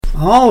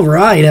All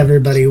right,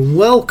 everybody,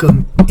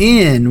 welcome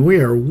in.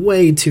 We are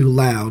way too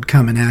loud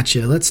coming at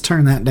you. Let's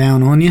turn that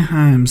down on you.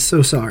 I'm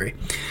so sorry.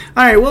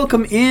 All right,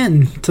 welcome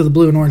in to the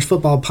Blue and Orange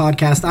Football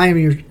Podcast. I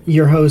am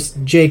your host,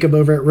 Jacob,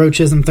 over at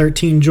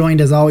Roachism13, joined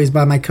as always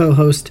by my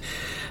co-host,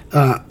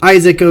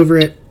 Isaac, over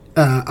at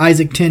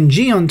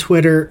Isaac10G on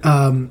Twitter.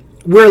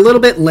 We're a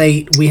little bit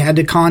late. We had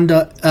to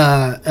conduct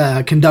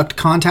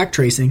contact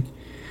tracing.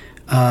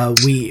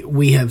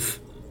 We have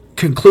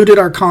concluded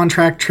our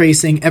contract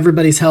tracing.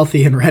 Everybody's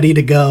healthy and ready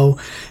to go.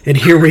 And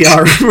here we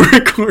are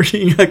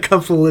recording a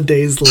couple of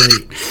days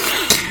late.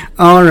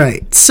 All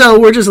right. So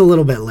we're just a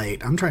little bit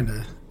late. I'm trying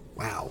to...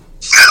 Wow.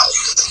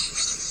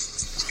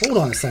 Hold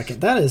on a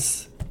second. That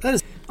is...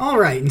 All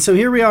right. And so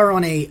here we are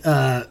on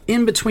a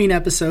in-between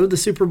episode. The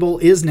Super Bowl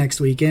is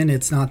next weekend.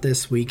 It's not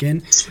this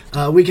weekend.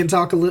 We can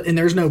talk a little... And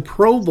there's no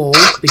Pro Bowl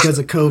because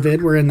of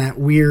COVID. We're in that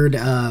weird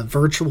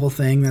virtual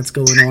thing that's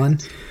going on.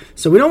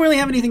 So we don't really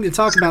have anything to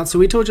talk about. So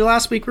we told you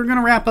last week we're going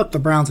to wrap up the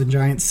Browns and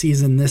Giants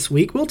season this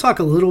week. We'll talk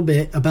a little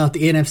bit about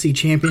the NFC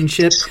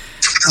Championship.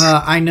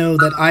 I know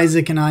that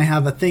Isaac and I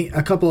have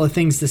a couple of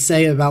things to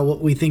say about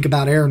what we think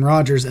about Aaron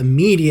Rodgers'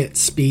 immediate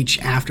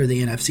speech after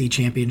the NFC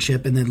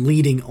Championship and then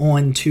leading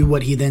on to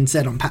what he then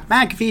said on Pat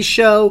McAfee's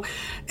show.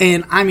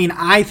 And, I mean,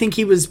 I think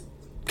he was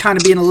kind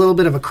of being a little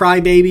bit of a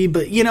crybaby,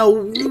 but, you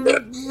know,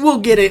 we'll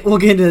get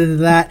into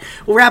that.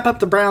 We'll wrap up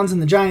the Browns and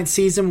the Giants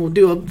season. We'll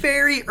do a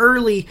very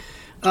early...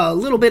 a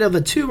little bit of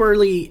a too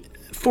early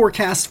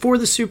forecast for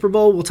the Super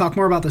Bowl. We'll talk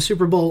more about the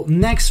Super Bowl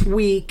next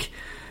week.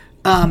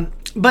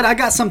 But I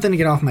got something to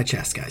get off my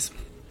chest, guys.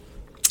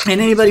 And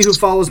anybody who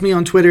follows me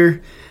on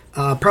Twitter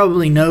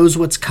probably knows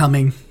what's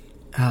coming.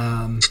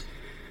 And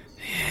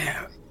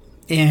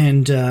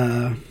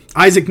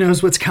Isaac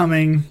knows what's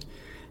coming.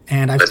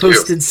 And I've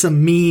posted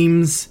some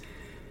memes.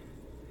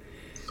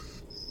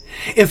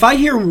 If I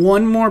hear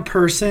one more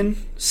person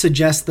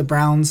suggest the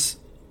Browns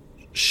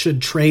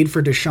should trade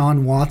for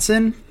Deshaun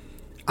Watson,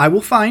 I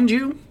will find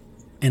you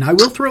and I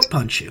will throat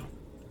punch you.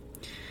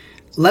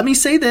 Let me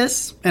say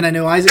this, and I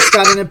know Isaac's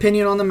got an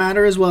opinion on the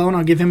matter as well, and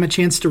I'll give him a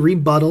chance to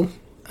rebuttal.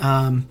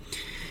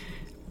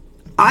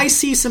 I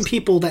see some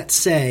people that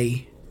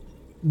say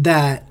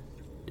that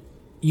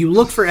you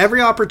look for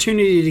every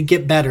opportunity to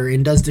get better,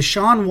 and is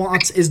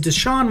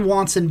Deshaun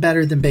Watson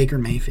better than Baker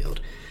Mayfield?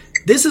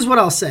 This is what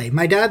I'll say.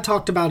 My dad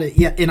talked about it,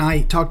 and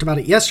I talked about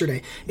it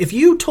yesterday. If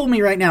you told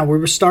me right now we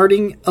were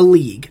starting a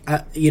league,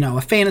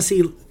 a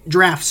fantasy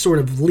draft sort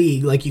of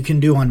league like you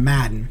can do on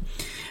Madden,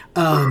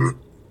 and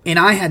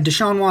I had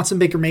Deshaun Watson,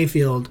 Baker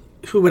Mayfield,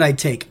 who would I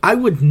take? I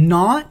would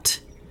not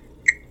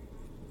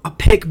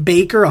pick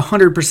Baker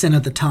 100%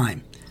 of the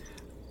time.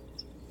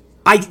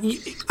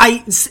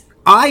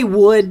 I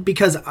would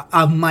because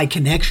of my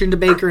connection to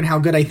Baker and how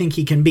good I think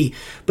he can be.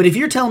 But if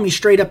you're telling me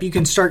straight up you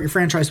can start your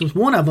franchise with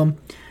one of them,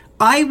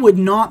 I would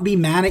not be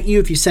mad at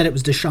you if you said it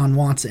was Deshaun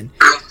Watson.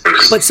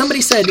 But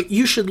somebody said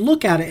you should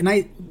look at it,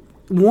 and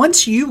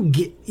once you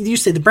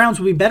say the Browns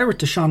will be better with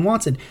Deshaun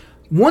Watson.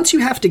 Once you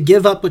have to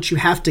give up what you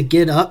have to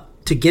get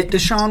up to get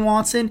Deshaun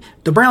Watson,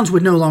 the Browns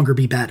would no longer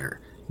be better.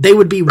 They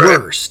would be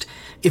worst.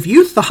 If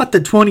you thought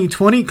the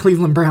 2020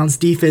 Cleveland Browns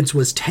defense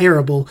was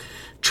terrible,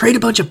 trade a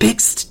bunch of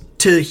picks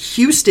to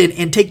Houston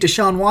and take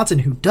Deshaun Watson,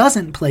 who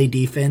doesn't play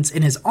defense,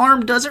 and his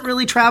arm doesn't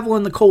really travel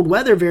in the cold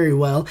weather very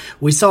well.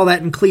 We saw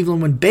that in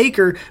Cleveland when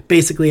Baker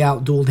basically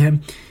outdueled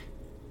him.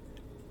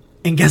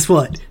 And guess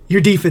what?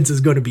 Your defense is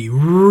going to be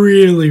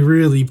really,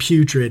 really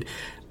putrid.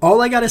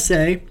 All I got to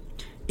say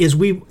is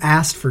we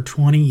asked for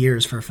 20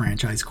 years for a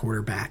franchise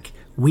quarterback.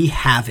 We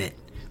have it.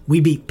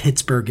 We beat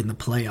Pittsburgh in the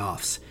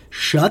playoffs.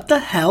 Shut the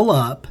hell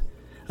up.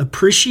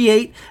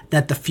 Appreciate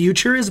that the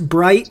future is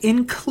bright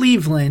in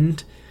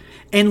Cleveland,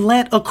 and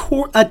let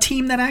a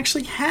team that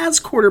actually has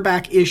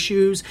quarterback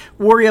issues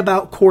worry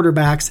about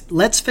quarterbacks.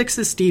 Let's fix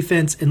this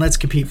defense, and let's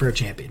compete for a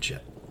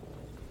championship.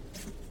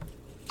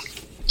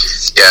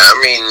 Yeah,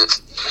 I mean,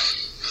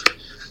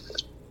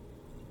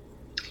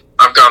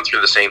 I've gone through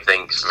the same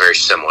thing very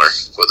similar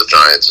with the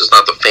Giants. It's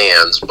not the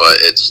fans, but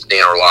it's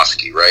Dan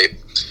Orlovsky, right?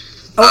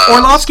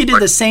 Orlovsky did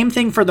the same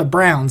thing for the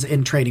Browns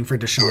in trading for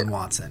Deshaun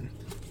Watson.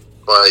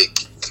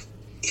 Like,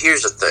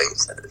 here's the thing.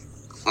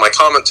 My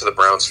comment to the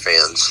Browns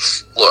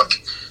fans, look,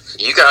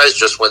 you guys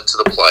just went to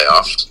the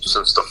playoffs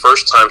since the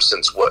first time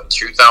since,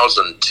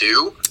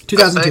 2002?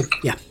 2002,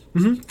 yeah.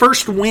 Mm-hmm.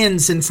 First win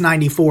since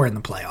 94 in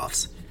the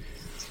playoffs.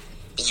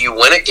 You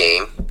win a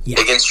game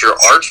against your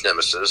arch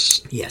nemesis,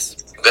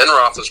 Ben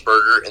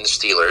Roethlisberger and the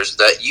Steelers,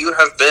 that you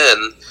have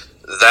been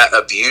that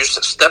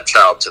abused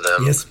stepchild to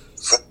them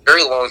for a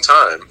very long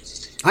time.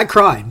 I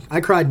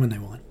cried when they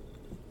won.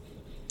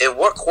 And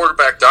what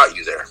quarterback got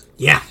you there?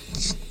 Yeah.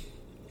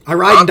 I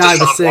ride and die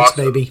with 6,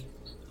 baby.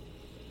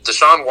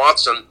 Deshaun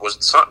Watson in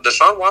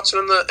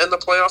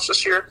the playoffs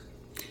this year?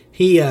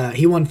 He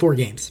won 4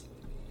 games.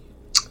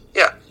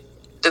 Yeah,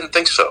 didn't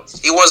think so.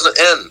 He wasn't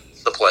in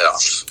the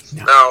playoffs.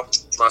 No. Now,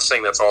 I'm not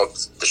saying that's all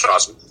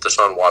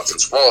Deshaun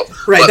Watson's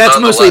fault. Right, that's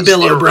mostly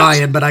Bill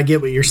O'Brien, but I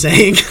get what you're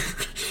saying.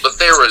 But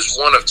there was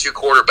one of 2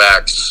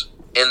 quarterbacks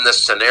in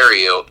this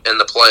scenario in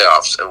the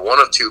playoffs, and one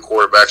of two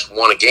quarterbacks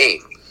won a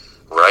game,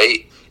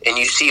 right? And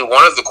you see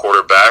one of the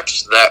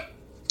quarterbacks that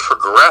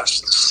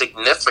progressed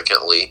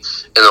significantly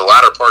in the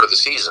latter part of the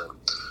season.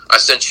 I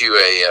sent you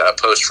a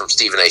post from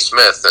Stephen A.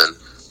 Smith, and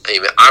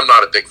I'm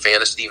not a big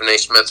fan of Stephen A.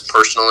 Smith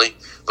personally,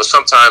 but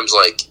sometimes,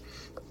 like,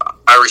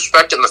 I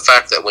respect him the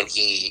fact that when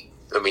he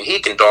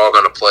can dog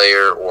on a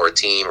player or a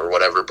team or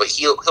whatever, but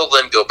he'll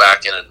then go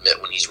back and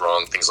admit when he's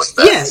wrong, things like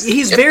that. Yeah,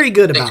 he's very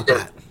good about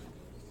that.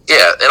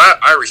 Yeah, and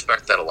I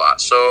respect that a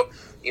lot. So,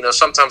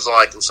 sometimes I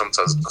like him,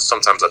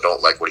 sometimes I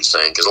don't like what he's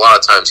saying, because a lot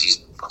of times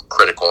he's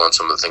critical on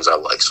some of the things I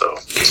like, so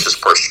it's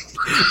just personal.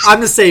 I'm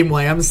the same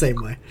way.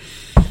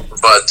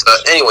 But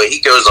anyway, he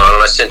goes on,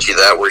 and I sent you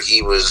that, where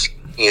he was,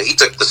 he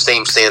took the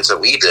same stance that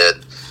we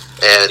did,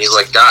 and he's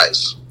like,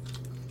 guys,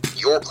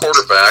 your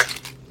quarterback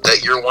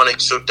that you're wanting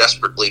so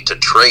desperately to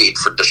trade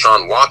for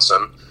Deshaun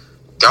Watson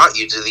got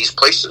you to these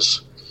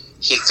places.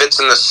 He fits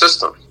in the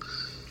system.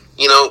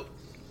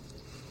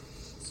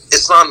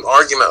 It's not an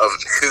argument of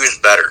who's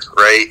better,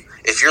 right?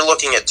 If you're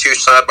looking at two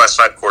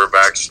side-by-side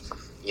quarterbacks,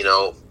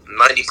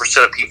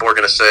 90% of people are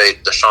going to say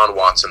Deshaun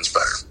Watson's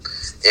better.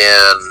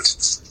 And,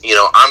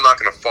 I'm not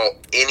going to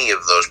fault any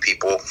of those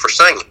people for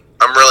saying it.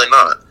 I'm really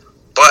not.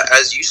 But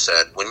as you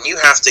said, when you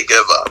have to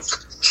give up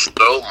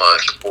so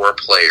much for a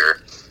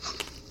player,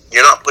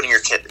 you're not putting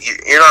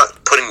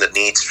the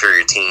needs for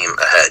your team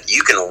ahead.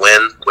 You can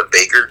win with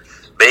Baker.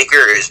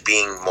 Baker is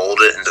being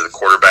molded into the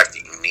quarterback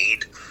that you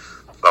need.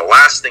 The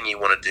last thing you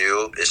want to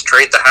do is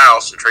trade the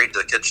house and trade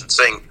the kitchen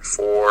sink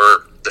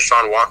for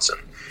Deshaun Watson.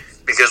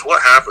 Because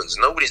what happens,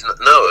 nobody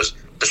knows.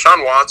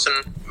 Deshaun Watson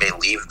may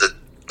leave the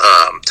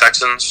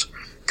Texans,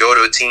 go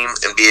to a team,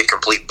 and be a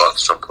complete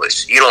bust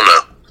someplace. You don't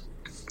know.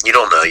 You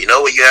don't know. You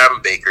know what you have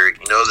in Baker.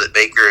 You know that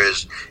Baker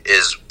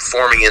is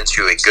forming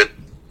into a good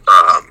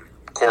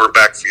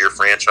quarterback for your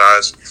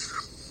franchise.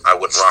 I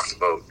wouldn't rock the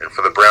boat. And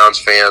for the Browns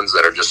fans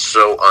that are just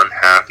so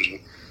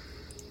unhappy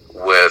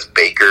with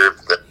Baker,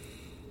 that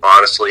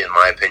honestly, in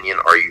my opinion,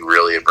 are you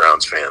really a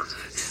Browns fan?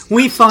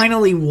 We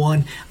finally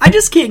won. I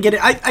just can't get it.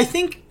 I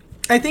think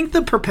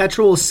the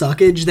perpetual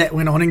suckage that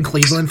went on in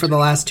Cleveland for the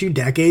last 2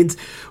 decades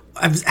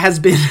has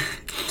been.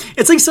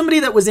 It's like somebody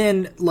that was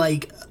in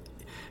like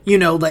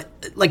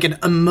an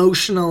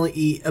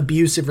emotionally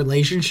abusive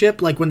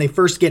relationship. Like when they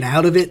first get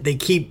out of it, they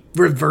keep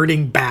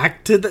reverting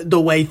back to the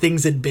way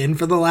things had been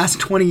for the last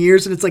 20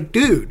 years, and it's like,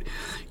 dude,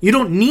 you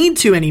don't need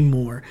to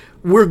anymore.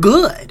 We're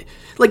good.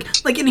 Like,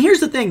 and here's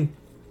the thing.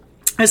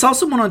 I saw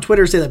someone on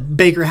Twitter say that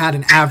Baker had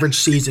an average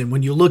season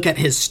when you look at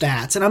his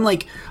stats. And I'm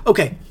like,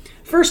 okay,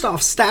 first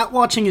off, stat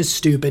watching is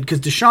stupid because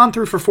Deshaun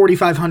threw for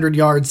 4,500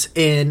 yards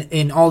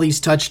in all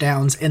these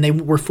touchdowns, and they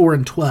were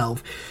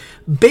 4-12.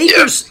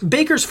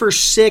 Baker's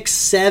first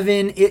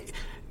 7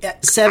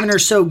 or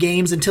so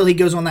games until he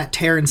goes on that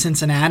tear in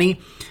Cincinnati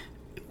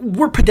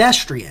were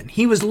pedestrian.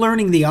 He was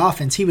learning the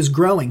offense. He was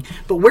growing.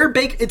 But where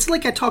Baker, it's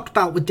like I talked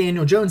about with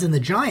Daniel Jones and the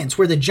Giants,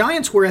 where the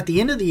Giants were at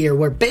the end of the year,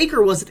 where Baker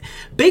was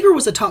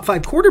a top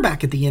 5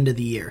 quarterback at the end of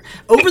the year.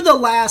 Over the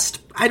last,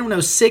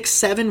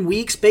 6-7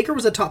 weeks, Baker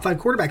was a top 5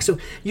 quarterback. So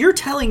you're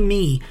telling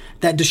me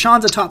that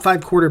Deshaun's a top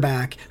 5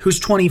 quarterback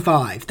who's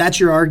 25. That's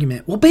your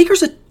argument. Well,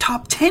 Baker's a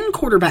top 10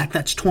 quarterback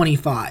that's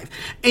 25.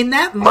 And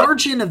that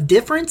margin of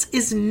difference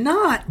is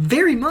not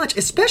very much,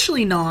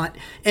 especially not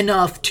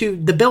enough to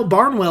the Bill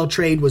Barnwell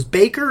trade was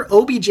Baker,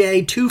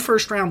 OBJ, 2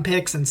 first-round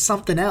picks, and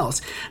something else.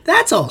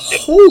 That's a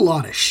whole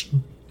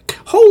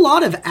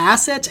lot of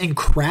assets and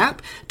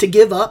crap to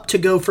give up to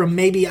go from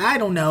maybe,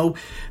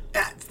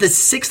 the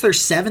 6th or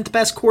 7th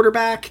best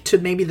quarterback to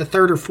maybe the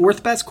 3rd or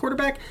 4th best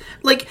quarterback.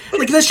 Like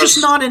that's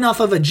just not enough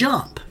of a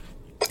jump.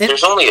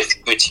 There's only a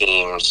few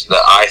teams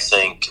that I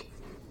think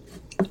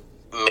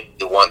may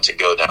want to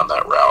go down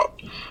that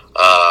route.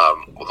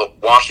 The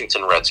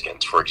Washington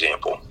Redskins, for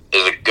example,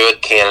 is a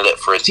good candidate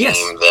for a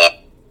team that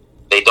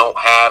they don't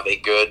have a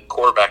good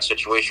quarterback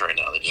situation right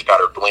now. They just got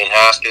Dwayne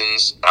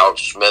Haskins.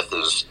 Alex Smith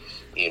is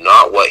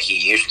not what he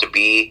used to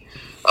be.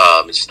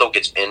 He still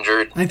gets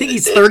injured. I think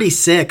he's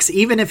 36,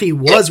 even if he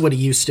was what he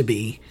used to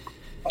be.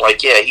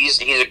 He's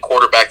a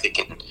quarterback that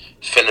can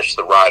finish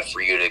the ride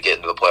for you to get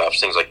into the playoffs,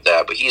 things like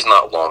that, but he's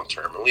not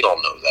long-term, and we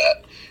all know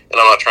that. And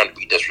I'm not trying to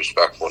be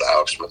disrespectful to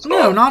Alex Smith at all.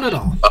 No, not at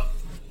all.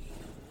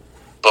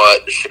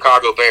 But the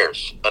Chicago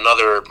Bears,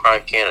 another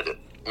prime candidate.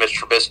 Mitch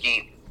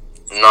Trubisky,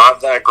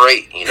 not that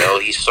great.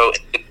 He's so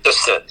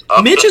inconsistent.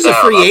 Mitch is a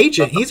free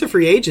agent. He's a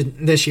free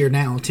agent this year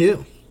now,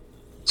 too.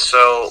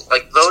 So,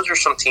 those are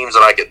some teams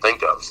that I could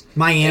think of.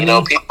 Miami.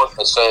 People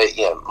can say,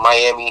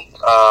 Miami,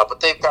 but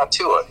they've got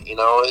Tua.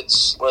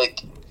 It's like,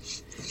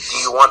 do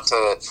you want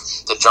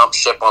to jump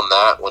ship on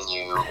that when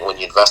you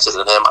invested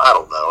in him? I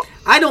don't know.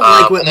 I don't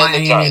like what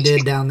Miami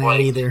did down there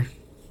either.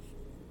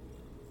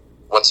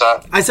 What's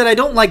that? I said I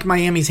don't like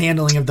Miami's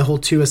handling of the whole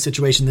Tua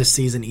situation this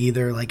season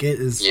either. It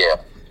is. Yeah.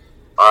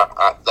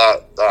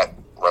 That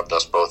rubbed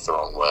us both the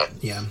wrong way.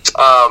 Yeah.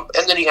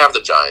 And then you have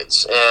the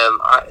Giants.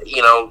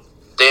 And,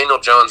 Daniel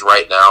Jones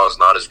right now is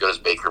not as good as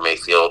Baker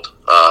Mayfield.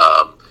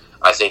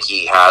 I think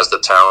he has the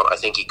talent. I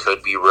think he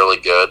could be really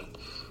good.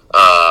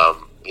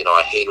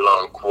 I hated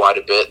on him quite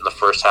a bit in the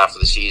first half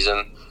of the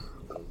season.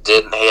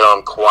 Didn't hate on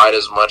him quite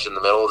as much in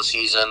the middle of the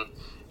season.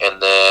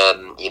 And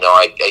then,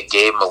 I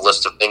gave him a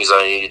list of things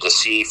I needed to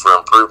see for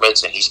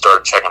improvements, and he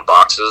started checking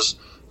boxes.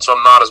 So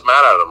I'm not as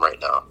mad at him right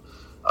now.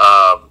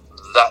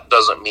 That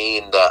doesn't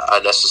mean that I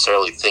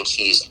necessarily think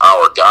he's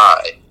our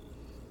guy,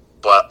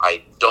 but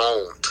I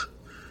don't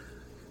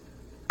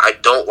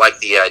like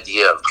the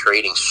idea of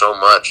trading so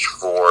much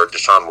for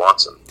Deshaun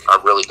Watson. I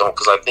really don't,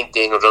 because I think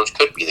Daniel Jones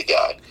could be the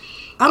guy.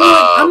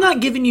 I'm not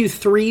giving you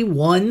 3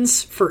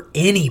 1s for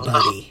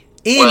anybody.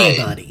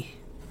 Anybody.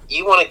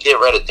 You want to get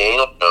rid of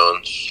Daniel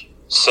Jones,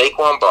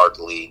 Saquon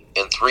Barkley,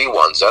 and 3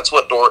 1s. That's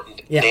what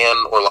Dan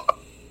Orlovsky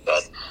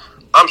said.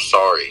 I'm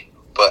sorry,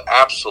 but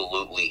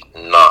absolutely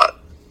not.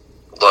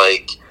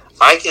 Like,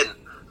 I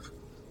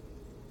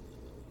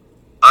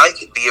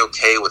could be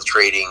okay with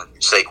trading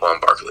Saquon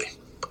Barkley.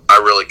 I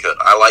really could.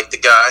 I like the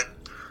guy.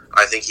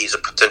 I think he's a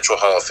potential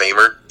Hall of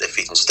Famer if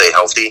he can stay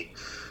healthy.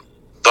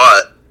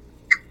 But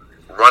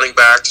running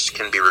backs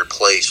can be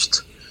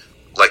replaced,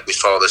 like we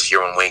saw this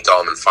year when Wayne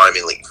Gallman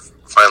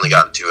finally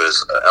got into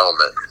his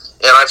element.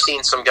 And I've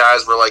seen some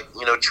guys were like,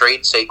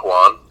 trade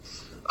Saquon,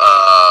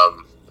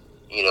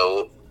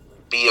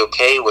 be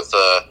okay with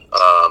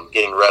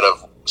getting rid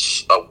of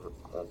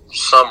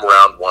some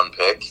round 1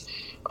 pick,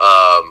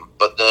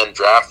 but then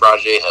draft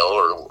Rajay Hill,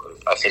 or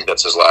I think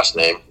that's his last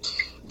name,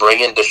 bring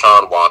in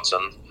Deshaun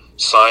Watson,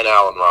 sign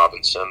Allen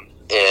Robinson,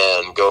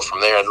 and go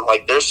from there. And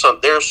like, there's some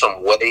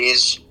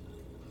ways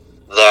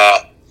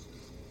that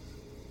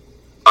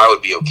I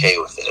would be okay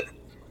with it.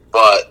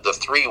 But the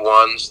 3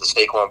 1s, the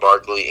Saquon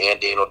Barkley and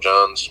Daniel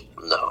Jones,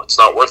 no, it's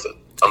not worth it.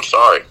 I'm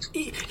sorry.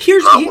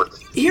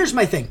 Here's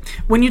my thing.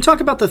 When you talk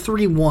about the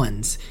 3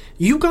 1s,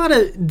 you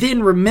gotta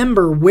then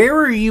remember,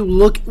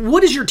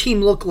 what does your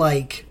team look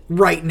like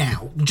right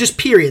now? Just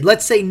period.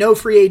 Let's say no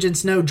free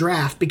agents, no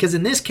draft, because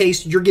in this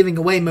case, you're giving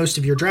away most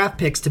of your draft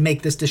picks to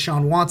make this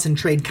Deshaun Watson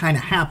trade kind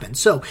of happen.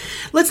 So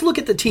let's look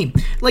at the team.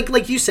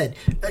 Like you said,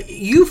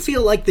 you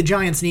feel like the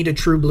Giants need a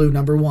true blue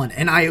number 1,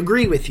 and I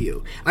agree with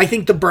you. I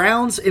think the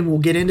Browns, and we'll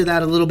get into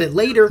that a little bit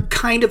later,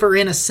 kind of are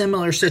in a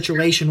similar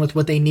situation with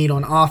what they need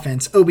on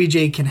offense.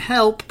 OBJ can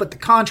help, but the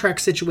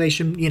contract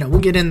situation, we'll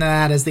get into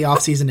that as the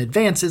offseason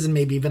advances and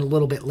maybe even a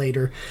little bit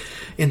later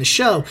in the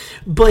show.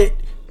 But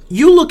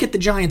you look at the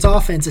Giants'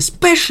 offense,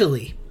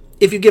 especially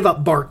if you give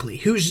up Barkley,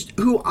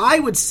 who I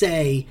would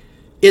say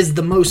is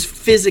the most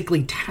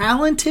physically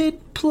talented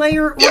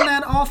player on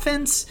that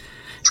offense.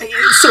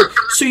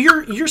 So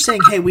you're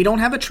saying, hey, we don't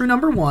have a true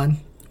number 1.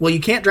 Well, you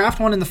can't draft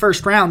one in the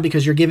first round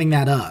because you're giving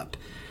that up.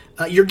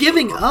 You're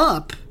giving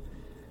up.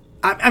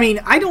 I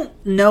mean, I don't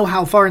know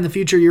how far in the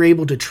future you're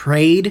able to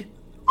trade.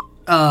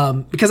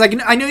 Because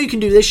I know you can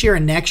do this year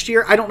and next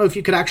year. I don't know if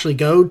you could actually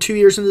go 2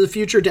 years into the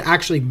future to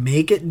actually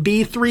make it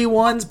be 3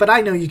 1s, but I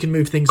know you can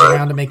move things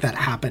around to make that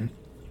happen.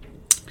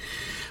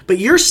 But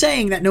you're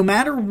saying that no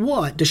matter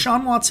what,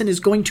 Deshaun Watson is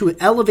going to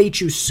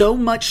elevate you so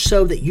much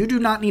so that you do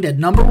not need a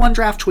number 1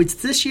 draft choice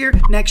this year,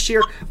 next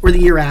year, or the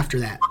year after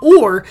that.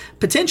 Or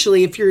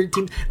potentially, if your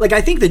team, like,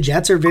 I think the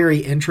Jets are very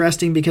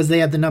interesting because they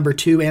have the number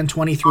 2 and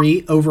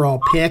 23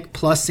 overall pick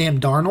plus Sam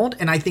Darnold,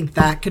 and I think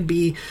that could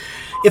be,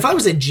 if I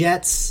was a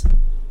Jets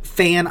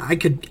fan, I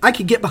could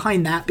get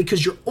behind that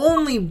because you're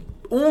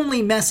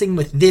only messing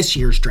with this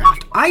year's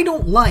draft. I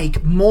don't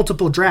like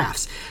multiple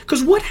drafts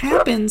because what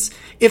happens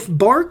if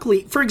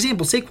Barkley, for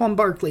example, Saquon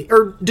Barkley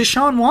or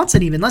Deshaun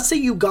Watson even, let's say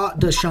you got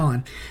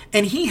Deshaun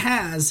and he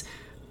has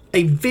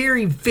a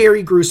very,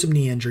 very gruesome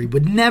knee injury,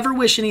 would never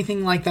wish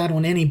anything like that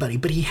on anybody,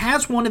 but he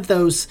has one of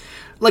those,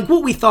 like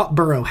what we thought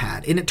Burrow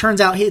had, and it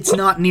turns out it's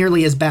not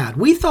nearly as bad.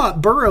 We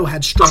thought Burrow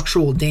had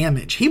structural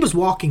damage. He was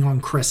walking on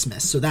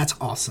Christmas, so that's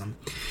awesome.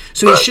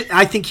 So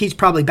I think he's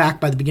probably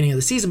back by the beginning of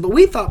the season, but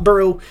we thought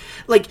Burrow,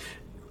 like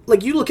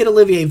you look at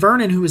Olivier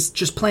Vernon, who was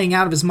just playing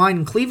out of his mind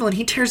in Cleveland,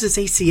 he tears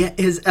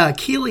his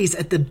Achilles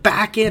at the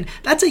back end.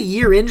 That's a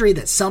year injury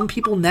that some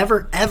people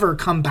never, ever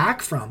come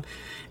back from.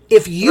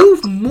 If you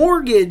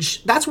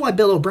mortgage, that's why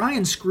Bill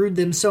O'Brien screwed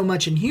them so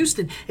much in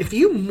Houston. If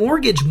you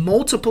mortgage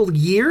multiple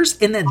years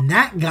and then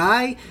that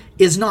guy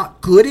is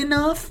not good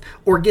enough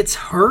or gets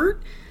hurt,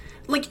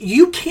 like,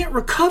 you can't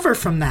recover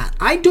from that.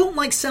 I don't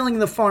like selling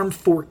the farm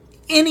for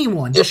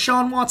anyone.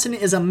 Deshaun Watson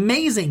is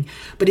amazing.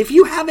 But if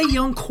you have a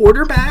young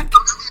quarterback,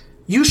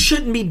 you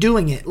shouldn't be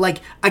doing it. Like,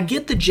 I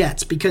get the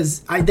Jets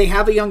because they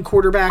have a young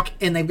quarterback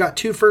and they've got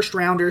 2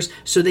 first-rounders,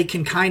 so they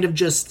can kind of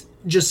just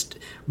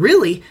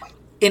really,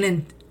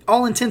 in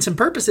all intents and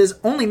purposes,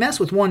 only mess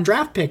with 1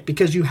 draft pick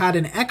because you had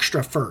an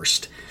extra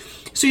first.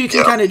 So you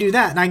can kind of do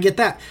that, and I get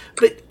that.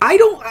 But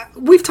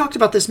we've talked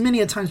about this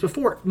many a times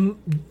before.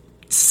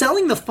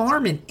 Selling the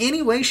farm in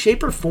any way,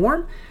 shape, or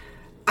form,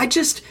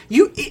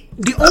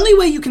 the only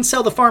way you can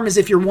sell the farm is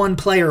if you're 1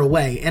 player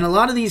away. And a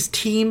lot of these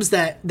teams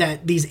that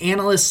these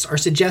analysts are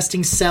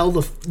suggesting sell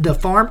the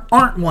farm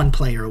aren't 1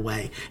 player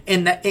away.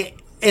 And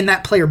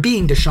that player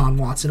being Deshaun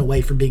Watson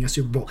away from being a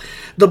Super Bowl.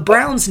 The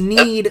Browns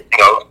need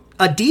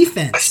a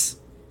defense.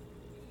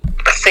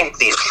 I think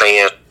these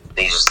fans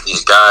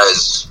these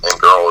guys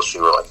and girls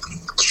who are like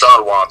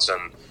Deshaun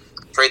Watson,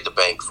 trade the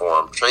bank for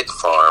him, trade the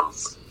farm.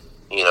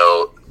 You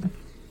know,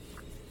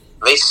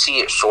 they see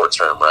it short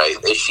term, right?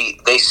 They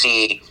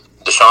see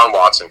Deshaun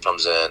Watson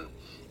comes in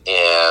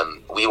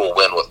and we will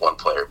win with one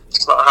player.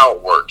 It's not how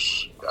it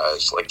works,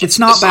 guys. Like it's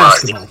not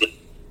basketball.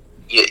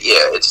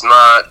 It's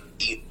not.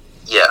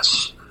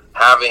 Yes,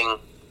 having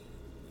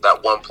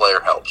that one player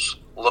helps.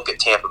 Look at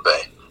Tampa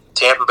Bay.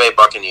 Tampa Bay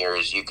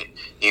Buccaneers. You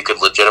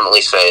could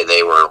legitimately say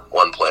they were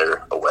one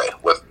player away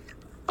with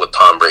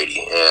Tom Brady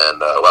and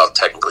well,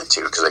 technically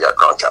two because they got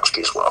Gronkowski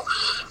as well.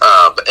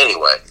 But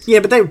anyway, yeah,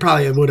 but they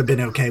probably would have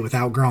been okay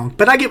without Gronk.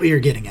 But I get what you're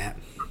getting at.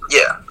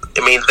 Yeah,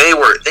 I mean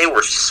they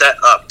were set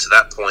up to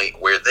that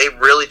point where they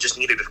really just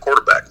needed a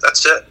quarterback.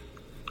 That's it,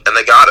 and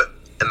they got it,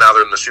 and now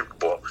they're in the Super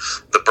Bowl.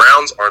 The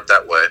Browns aren't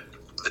that way.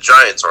 The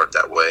Giants aren't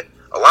that way.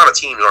 A lot of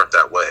teams aren't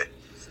that way.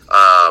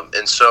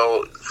 And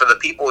so for the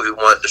people who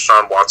want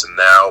Deshaun Watson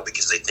now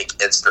because they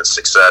think instant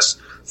success,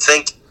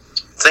 think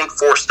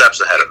 4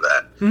 steps ahead of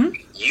that. Mm-hmm.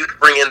 You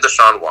bring in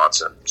Deshaun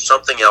Watson,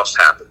 something else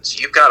happens.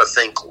 You've got to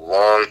think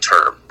long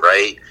term,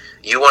 right?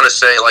 You want to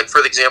say, like,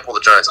 for the example, the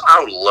Giants, I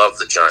would love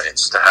the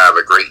Giants to have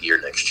a great year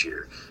next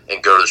year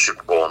and go to the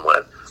Super Bowl and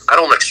win. I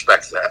don't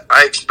expect that.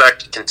 I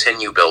expect to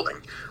continue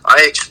building.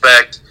 I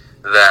expect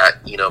that,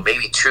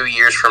 maybe 2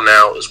 years from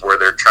now is where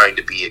they're trying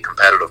to be a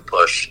competitive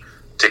push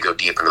to go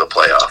deep into the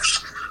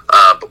playoffs.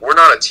 But we're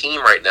not a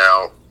team right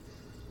now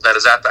that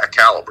is at that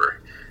caliber.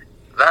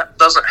 That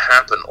doesn't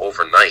happen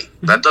overnight.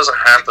 That doesn't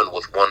happen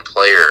with one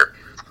player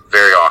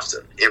very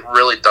often. It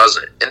really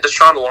doesn't. And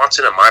Deshaun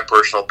Watson, in my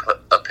personal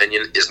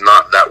opinion, is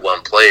not that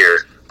one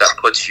player that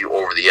puts you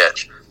over the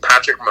edge.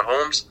 Patrick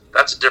Mahomes,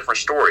 that's a different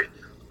story.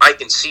 I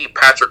can see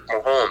Patrick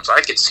Mahomes.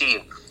 I could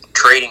see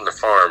trading the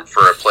farm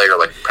for a player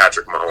like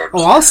Patrick Mahomes.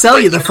 Oh, I'll sell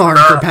you the farm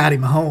for Patty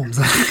Mahomes.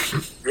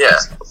 Yeah,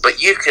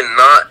 but you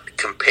cannot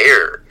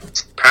compare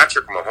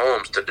Patrick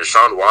Mahomes to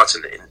Deshaun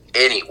Watson in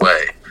any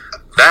way.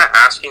 That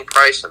asking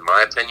price, in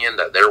my opinion,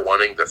 that they're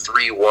wanting the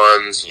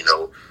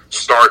 3-1s,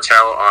 star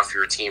talent off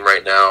your team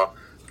right now,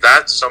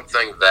 that's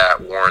something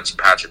that warrants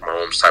Patrick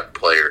Mahomes type of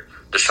player.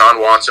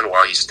 Deshaun Watson,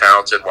 while he's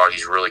talented, while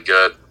he's really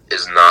good,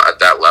 is not at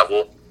that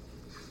level.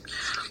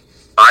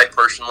 I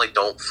personally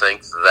don't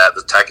think that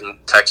the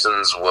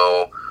Texans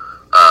will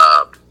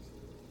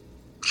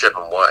ship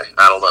him away.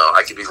 I don't know.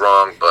 I could be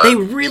wrong, but they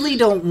really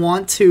don't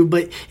want to.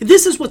 But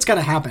this is what's got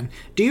to happen.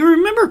 Do you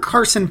remember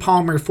Carson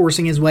Palmer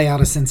forcing his way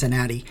out of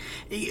Cincinnati?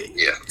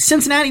 Yeah.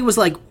 Cincinnati was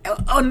like,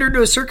 under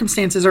no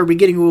circumstances are we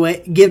getting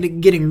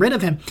rid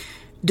of him.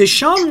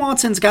 Deshaun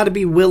Watson's got to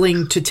be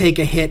willing to take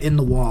a hit in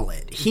the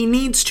wallet. He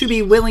needs to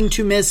be willing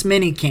to miss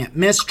minicamp,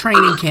 miss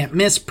training camp,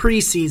 miss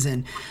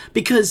preseason.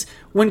 Because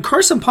when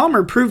Carson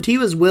Palmer proved he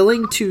was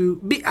willing to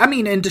be,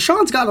 and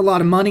Deshaun's got a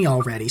lot of money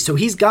already, so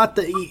he's got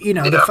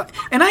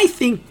and I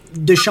think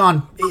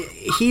Deshaun,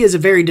 he is a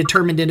very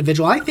determined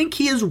individual. I think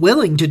he is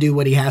willing to do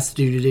what he has to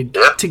do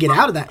to get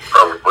out of that.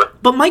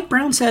 But Mike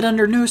Brown said,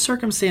 under no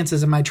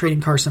circumstances am I trading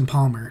Carson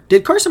Palmer.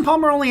 Did Carson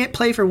Palmer only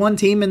play for one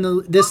team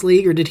in this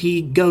league, or did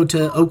he go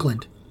to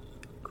Oakland?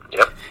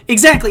 Yep.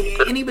 Exactly,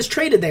 and he was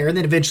traded there, and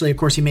then eventually, of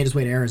course, he made his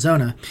way to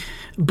Arizona.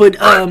 But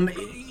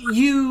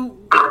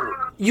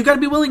you got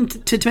to be willing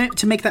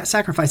to make that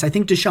sacrifice. I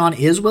think Deshaun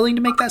is willing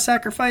to make that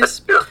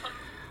sacrifice. Yeah.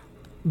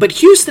 But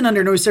Houston,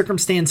 under no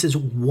circumstances,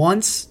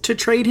 wants to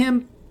trade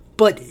him,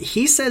 but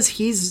he says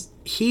he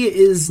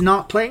is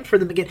not playing for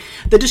them again.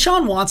 The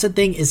Deshaun Watson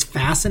thing is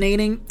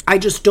fascinating. I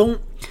just don't,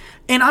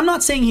 and I'm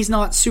not saying he's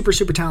not super,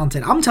 super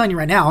talented. I'm telling you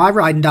right now, I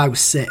ride and die with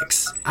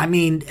 6.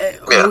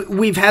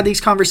 We've had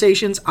these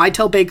conversations. I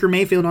tell Baker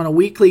Mayfield on a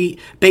weekly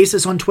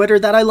basis on Twitter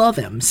that I love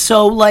him.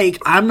 So,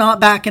 I'm not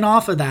backing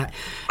off of that.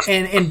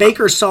 And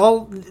Baker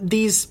saw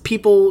these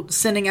people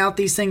sending out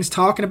these things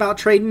talking about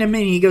trading him,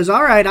 and he goes,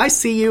 all right, I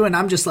see you. And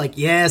I'm just like,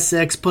 yeah,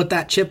 6, put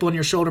that chip on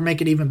your shoulder,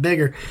 make it even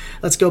bigger.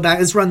 Let's go back.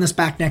 Let's run this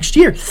back next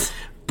year.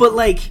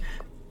 But,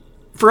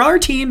 for our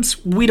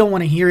teams, we don't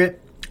want to hear it.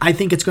 I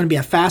think it's going to be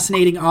a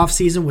fascinating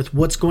offseason with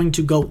what's going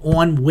to go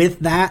on with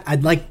that.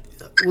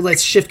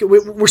 Let's shift.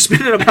 We're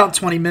spending about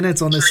 20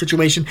 minutes on this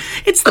situation.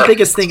 It's the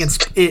biggest thing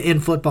in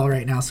football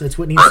right now, so it's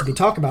what needs to be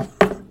talked about.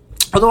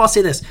 Although I'll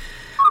say this.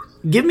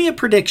 Give me a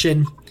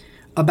prediction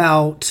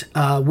about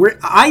where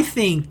I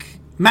think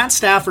Matt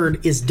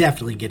Stafford is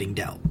definitely getting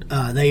dealt.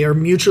 They are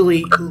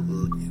mutually.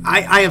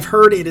 I have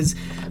heard it is.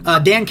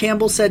 Dan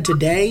Campbell said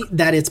today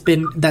that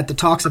that the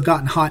talks have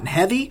gotten hot and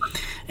heavy,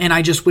 and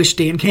I just wish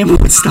Dan Campbell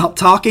would stop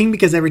talking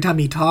because every time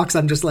he talks,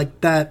 I'm just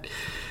like that.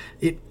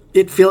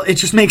 It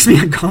just makes me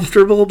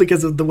uncomfortable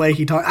because of the way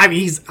he talks.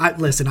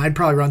 Listen, I'd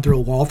probably run through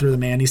a wall through the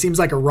man. He seems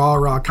like a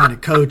raw kind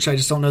of coach. I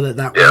just don't know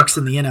that works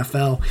in the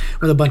NFL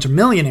with a bunch of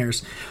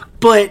millionaires.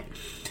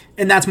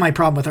 And that's my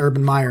problem with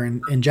Urban Meyer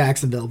in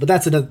Jacksonville. But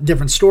that's a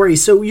different story.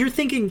 So you're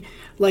thinking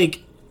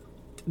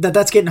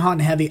that's getting hot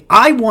and heavy.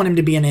 I want him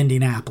to be in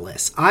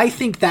Indianapolis. I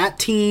think that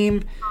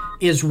team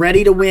is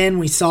ready to win.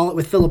 We saw it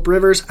with Phillip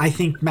Rivers. I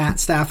think Matt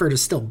Stafford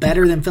is still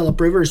better than Phillip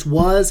Rivers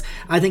was.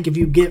 I think if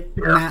you get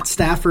Matt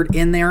Stafford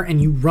in there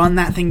and you run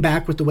that thing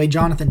back with the way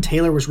Jonathan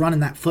Taylor was running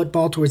that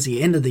football towards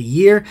the end of the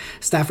year,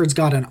 Stafford's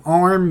got an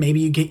arm. Maybe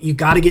you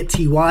got to get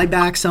T.Y.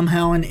 back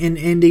somehow in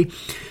Indy.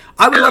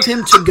 I would love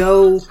him to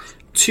go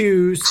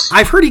to –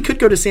 I've heard he could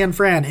go to San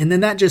Fran, and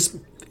then that just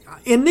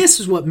 – and this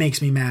is what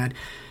makes me mad.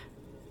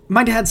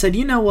 My dad said,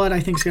 you know what I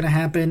think is going to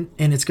happen,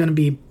 and it's going to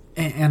be –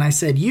 and I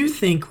said, you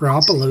think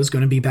Garoppolo's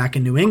going to be back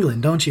in New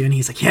England, don't you? And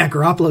he's like, yeah,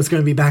 Garoppolo's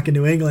going to be back in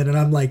New England. And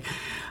I'm like,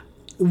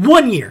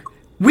 1 year.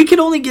 We can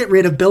only get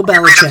rid of Bill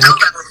Belichick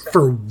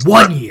for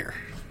 1 year.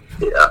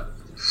 Yeah.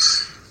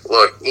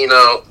 Look,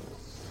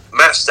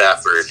 Matt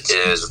Stafford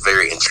is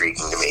very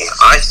intriguing to me.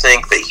 I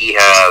think that he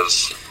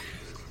has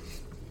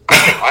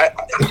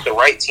the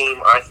right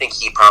team. I think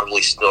he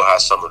probably still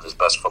has some of his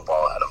best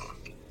football ahead of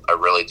him. I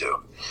really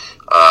do.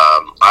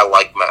 I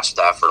like Matt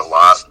Stafford a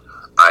lot.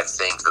 I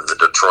think that the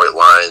Detroit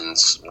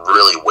Lions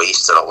really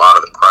wasted a lot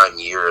of the prime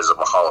years of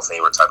a Hall of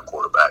Famer type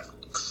quarterback.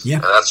 Yeah.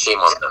 And that's shame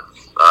on them.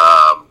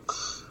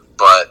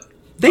 But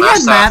they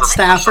had Matt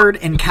Stafford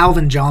and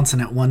Calvin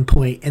Johnson at one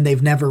point, and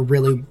they've never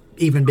really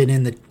even been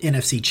in the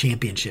NFC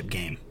Championship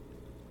game.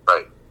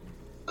 Right.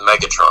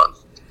 Megatron.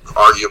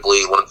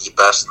 Arguably one of the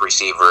best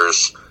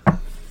receivers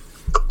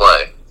to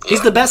play.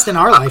 He's the best in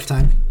our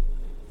lifetime.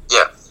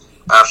 Yeah.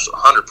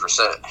 Absolutely.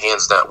 100%.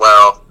 Hands down.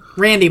 Well,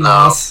 Randy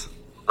Moss.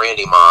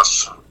 Randy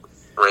Moss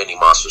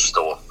is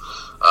still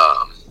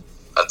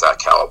at that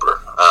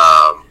caliber.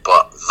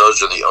 But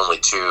those are the only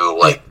two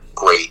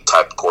great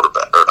type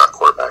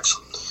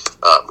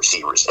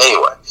receivers.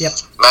 Anyway,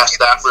 Matt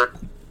Stafford,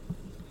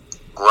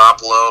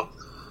 Garoppolo.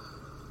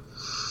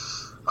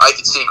 I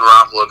could see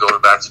Garoppolo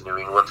going back to New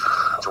England,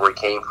 to where he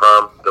came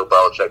from. Bill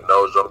Belichick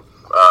knows him.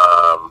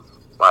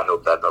 I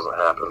hope that doesn't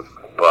happen.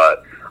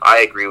 But I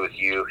agree with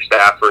you.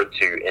 Stafford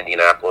to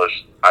Indianapolis,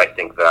 I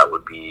think that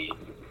would be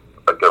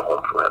a good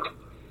home for him.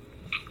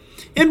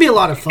 It'd be a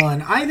lot of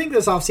fun. I think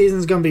this offseason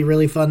is going to be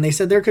really fun. They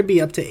said there could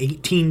be up to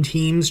 18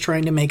 teams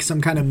trying to make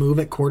some kind of move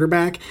at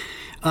quarterback.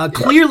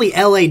 Clearly,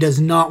 LA does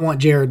not want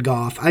Jared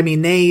Goff. I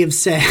mean, they have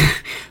said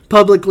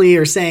publicly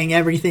or saying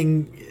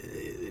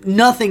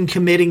nothing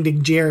committing to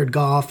Jared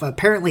Goff.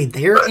 Apparently,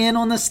 they're in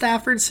on the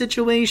Stafford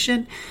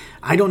situation.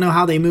 I don't know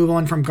how they move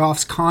on from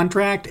Goff's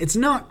contract. It's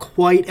not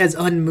quite as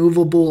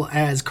unmovable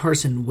as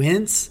Carson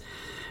Wentz.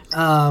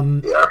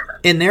 And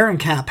they're in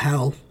cap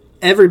hell.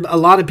 A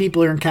lot of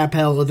people are in cap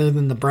hell other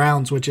than the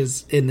Browns, which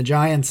is in the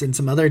Giants and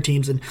some other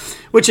teams, and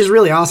which is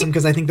really awesome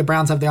because I think the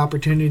Browns have the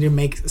opportunity to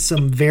make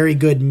some very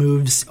good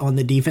moves on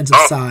the defensive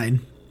side.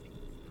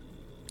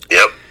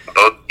 Yep.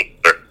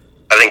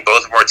 I think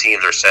both of our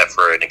teams are set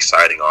for an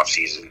exciting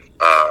offseason.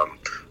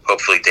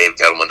 Hopefully Dave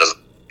Gettleman doesn't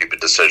make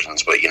stupid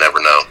decisions, but you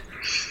never know.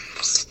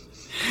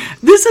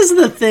 This is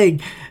the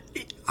thing.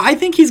 I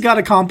think he's got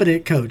a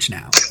competent coach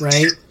now,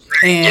 right?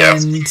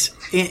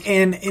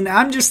 And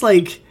I'm just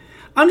like,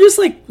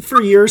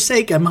 for your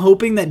sake, I'm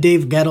hoping that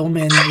Dave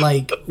Gettleman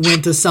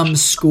went to some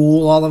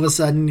school all of a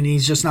sudden, and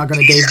he's just not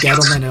going to Dave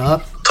Gettleman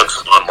up. Took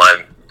some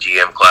online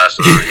GM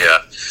classes.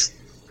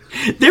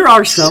 Yeah. There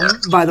are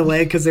some, by the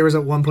way, because there was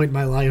at one point in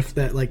my life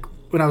that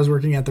when I was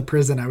working at the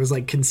prison, I was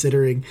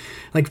considering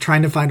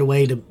trying to find a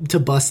way to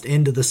bust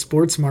into the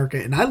sports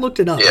market, and I looked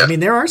it up. Yeah. I mean,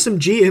 there are some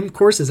GM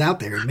courses out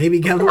there. Maybe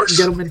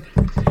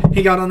Gettleman,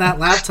 he got on that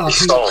laptop.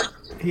 He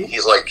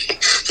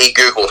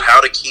Googled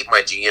how to keep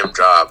my GM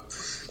job.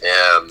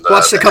 And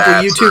watched a couple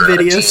YouTube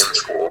videos.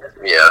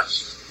 Yeah.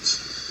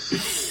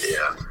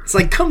 It's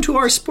come to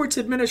our sports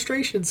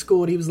administration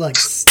school, and he was like,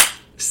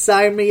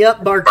 "Sign me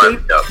up,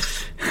 barkeep."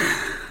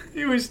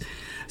 It was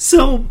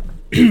so.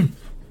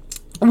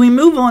 We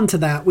move on to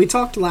that. We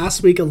talked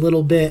last week a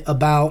little bit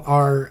about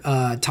our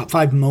top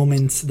 5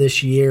 moments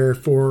this year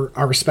for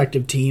our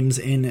respective teams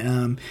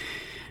in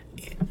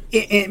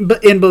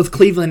both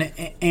Cleveland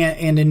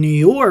and in New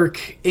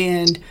York,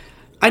 and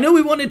I know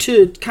we wanted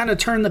to kind of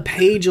turn the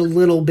page a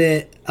little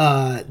bit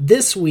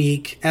this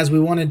week, as we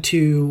wanted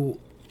to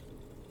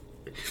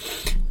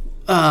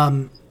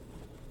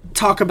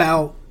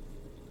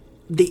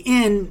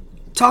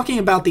talking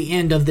about the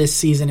end of this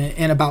season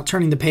and about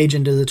turning the page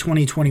into the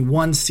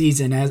 2021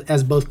 season,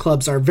 as both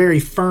clubs are very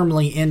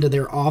firmly into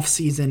their off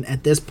season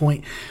at this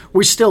point.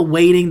 We're still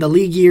waiting. The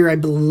league year, I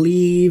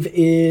believe,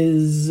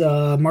 is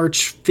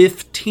March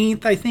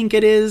 15th, I think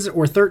it is,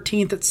 or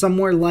 13th. It's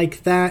somewhere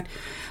like that.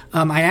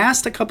 I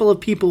asked a couple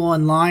of people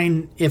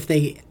online if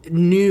they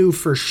knew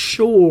for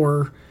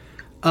sure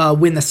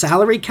when the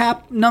salary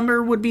cap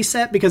number would be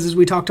set, because as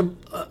we talked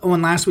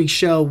on last week's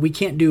show, we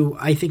can't do,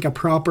 I think, a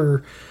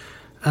proper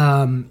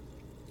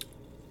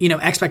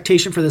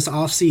expectation for this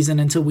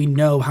offseason until we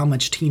know how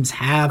much teams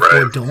have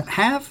or don't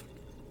have.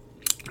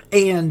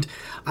 And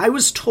I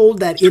was told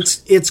that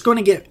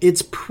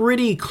it's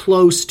pretty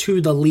close to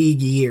the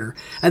league year.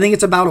 I think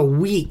it's about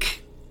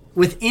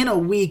within a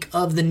week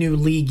of the new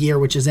league year,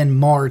 which is in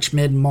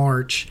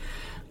mid-March,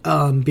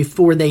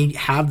 before they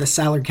have the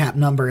salary cap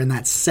number and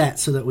that's set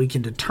so that we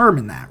can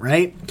determine that,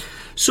 right?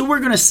 So we're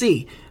going to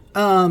see.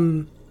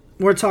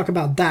 more talk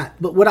about that.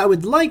 But what I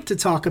would like to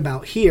talk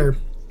about here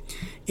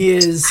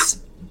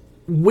is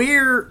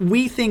where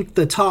we think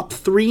the top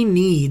 3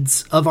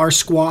 needs of our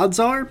squads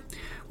are,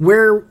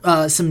 where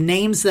some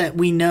names that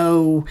we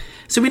know.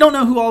 So we don't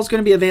know who all is going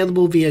to be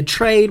available via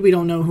trade. We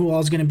don't know who all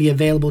is going to be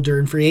available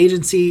during free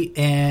agency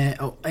and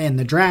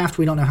the draft.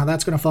 We don't know how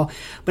that's going to fall.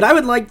 But I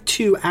would like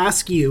to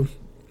ask you,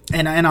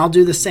 and I'll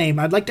do the same.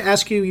 I'd like to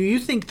ask you, you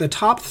think the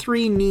top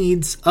 3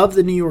 needs of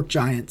the New York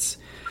Giants,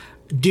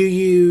 do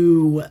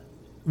you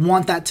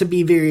want that to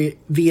be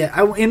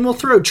and we'll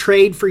throw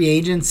trade free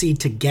agency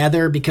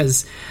together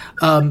because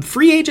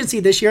free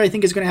agency this year I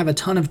think is going to have a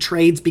ton of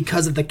trades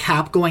because of the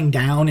cap going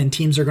down, and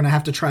teams are going to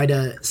have to try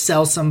to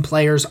sell some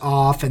players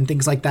off and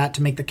things like that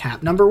to make the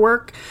cap number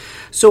work.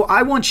 So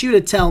I want you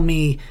to tell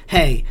me,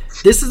 hey,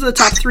 this is the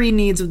top 3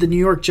 needs of the New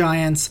York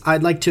Giants.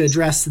 I'd like to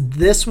address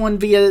this one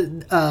via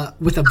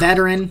with a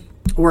veteran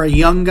or a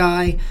young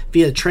guy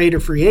via trade or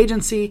free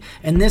agency,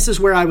 and this is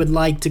where I would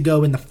like to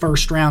go in the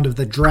first round of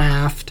the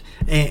draft,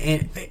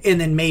 and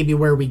then maybe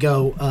where we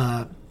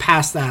go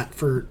past that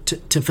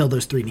to fill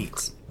those 3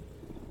 needs.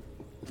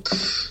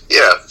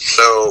 Yeah,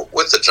 so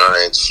with the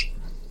Giants,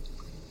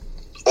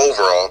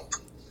 overall,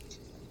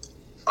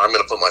 I'm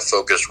going to put my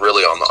focus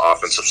really on the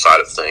offensive side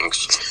of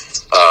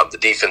things. The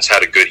defense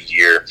had a good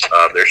year.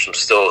 There's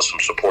still some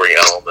supporting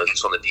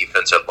elements on the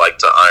defense I'd like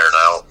to iron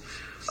out,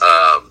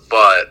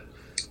 but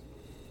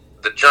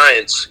the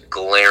Giants'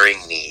 glaring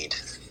need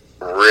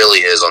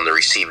really is on the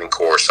receiving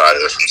core side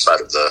of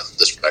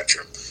the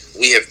spectrum.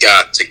 We have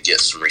got to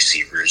get some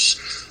receivers.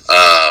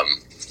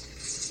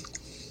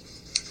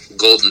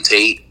 Golden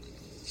Tate,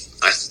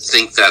 I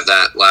think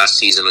that last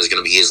season is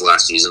going to be his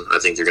last season. I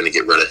think they're going to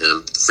get rid of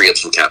him, free up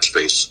some cap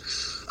space.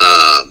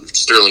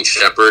 Sterling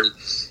Shepard,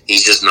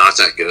 he's just not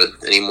that good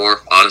anymore.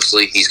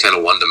 Honestly, he's kind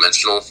of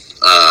one-dimensional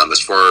as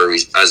far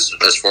as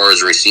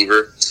a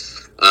receiver.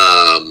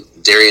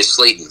 Darius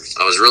Slayton,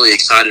 I was really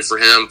excited for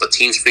him, but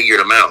teams figured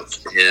him out,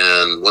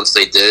 and once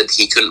they did,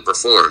 he couldn't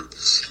perform.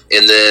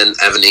 And then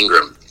Evan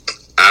Ingram,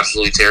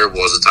 absolutely terrible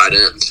as a tight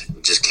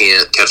end. Just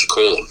can't catch a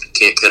cold,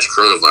 can't catch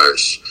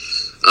coronavirus.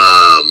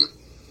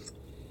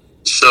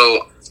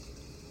 So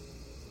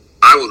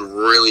I would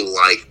really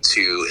like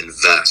to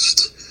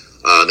invest.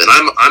 And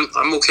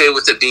I'm okay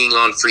with it being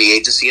on free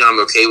agency. I'm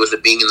okay with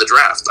it being in the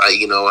draft.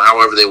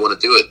 However they want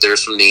to do it.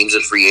 There's some names in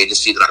free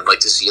agency that I'd like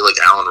to see, like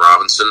Allen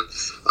Robinson,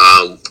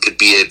 could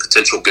be a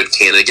potential good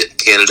candidate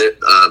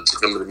to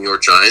come to the New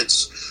York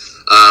Giants.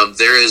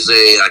 There is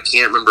I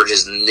can't remember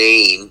his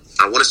name.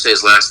 I want to say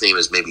his last name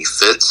is maybe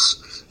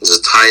Fitz. He's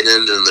a tight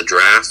end in the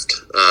draft.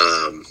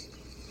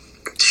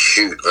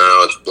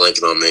 It's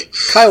blanking on me.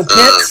 Kyle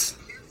Pitts.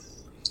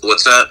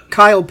 What's that?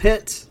 Kyle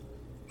Pitts.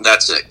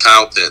 That's it,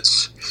 Kyle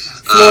Pitts.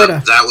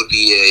 Florida. That would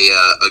be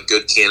a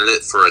good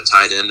candidate for a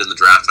tight end in the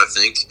draft, I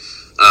think.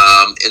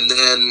 And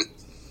then,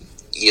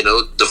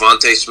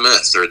 Devonta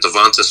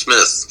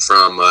Smith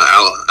from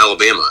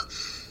Alabama.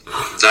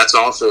 That's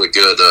also a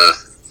good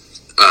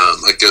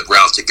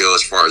route to go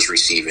as far as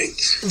receiving.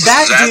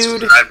 That's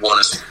dude, what I'd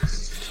want to.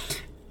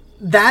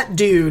 That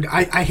dude,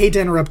 I hate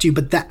to interrupt you,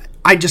 but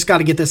I just got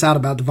to get this out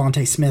about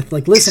Devonta Smith.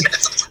 Like, listen,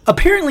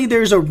 apparently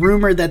there's a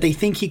rumor that they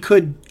think he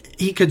could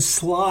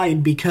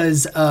slide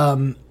because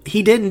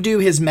he didn't do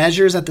his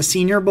measures at the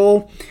Senior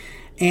Bowl,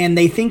 and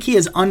they think he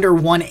is under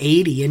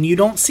 180, and you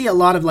don't see a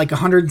lot of like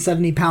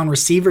 170-pound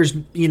receivers,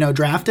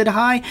 drafted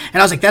high. And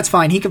I was like, that's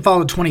fine. He can fall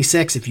to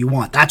 26 if you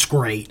want. That's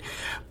great.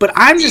 But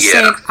I'm just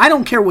saying, I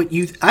don't care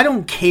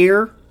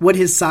what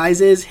his size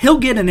is. He'll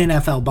get an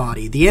NFL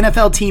body. The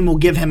NFL team will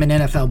give him an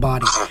NFL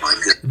body.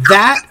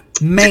 That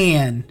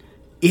man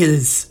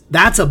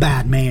that's a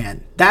bad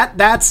man.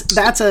 That's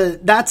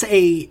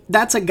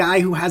a guy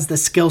who has the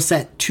skill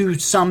set to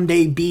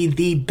someday be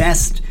the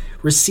best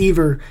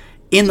receiver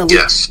in the league.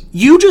 Yes.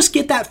 You just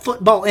get that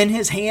football in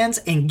his hands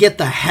and get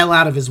the hell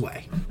out of his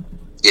way.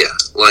 Yeah,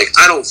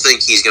 I don't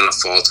think he's going to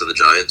fall to the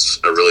Giants.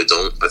 I really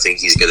don't. I think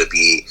he's going to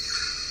be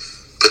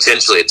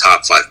potentially a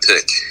top 5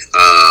 pick.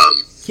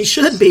 He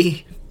should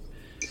be.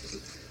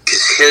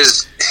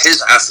 Because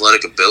his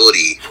athletic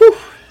ability,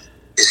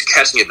 his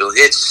catching ability,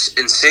 it's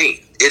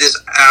insane. It is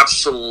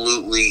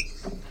absolutely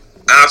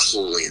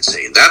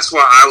insane. That's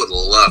why I would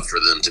love for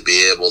them to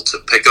be able to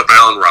pick up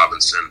Allen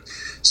Robinson,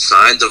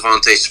 sign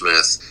Devonta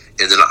Smith,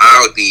 and then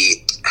I would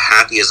be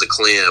happy as a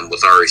clam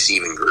with our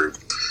receiving group.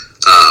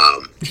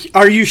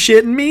 Are you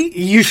shitting me?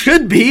 You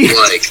should be.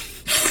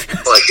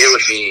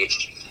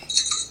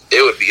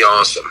 It would be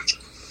awesome.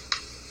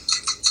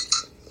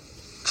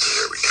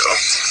 There we go.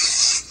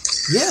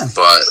 Yeah.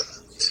 But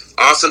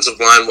offensive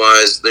line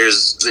wise,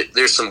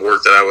 there's some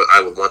work that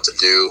I would want to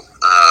do.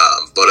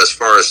 But as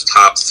far as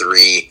top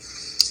 3,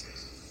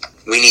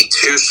 we need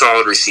 2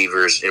 solid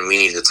receivers and we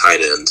need a tight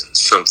end,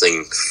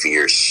 something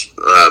fierce.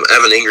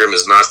 Evan Ingram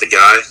is not the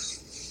guy.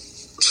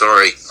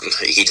 Sorry,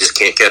 he just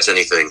can't catch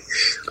anything.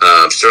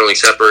 Sterling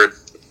Shepard,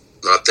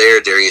 not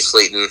there. Darius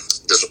Slayton,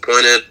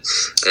 disappointed.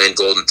 And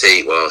Golden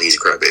Tate, well, he's a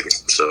crybaby.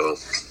 So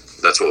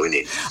That's what we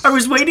need. I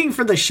was waiting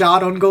for the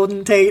shot on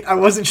Golden Tate. I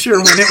wasn't sure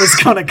when it was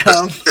going to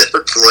come.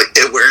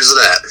 Like, where's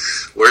that?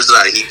 Where's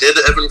that? He did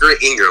Evan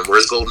Ingram.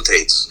 Where's Golden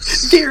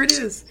Tate's? There it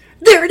is.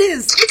 There it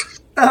is.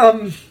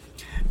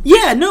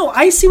 Yeah, no,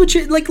 I see what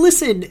you're... Like,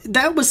 listen,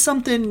 that was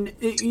something...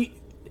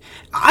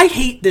 I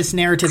hate this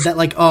narrative that,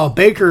 like, oh,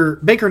 Baker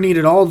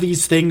needed all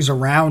these things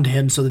around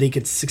him so that he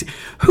could succeed.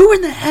 Who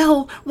in the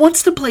hell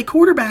wants to play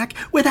quarterback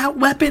without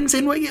weapons?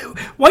 And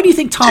why do you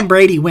think Tom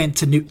Brady went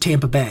to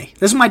Tampa Bay?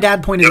 This is my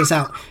dad pointed this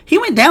out. He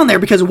went down there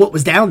because of what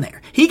was down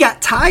there. He got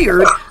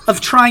tired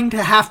of trying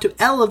to have to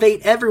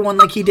elevate everyone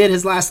like he did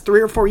his last 3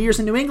 or 4 years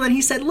in New England.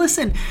 He said,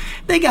 listen,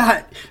 they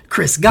got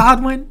Chris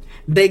Godwin.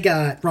 They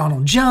got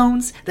Ronald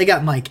Jones. They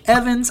got Mike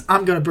Evans.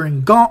 I'm going to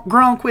bring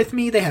Gronk with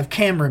me. They have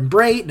Cameron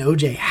Brate and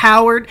O.J.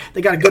 Howard.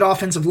 They got a good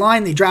offensive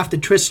line. They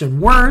drafted Tristan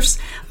Wirfs.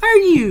 Are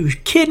you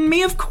kidding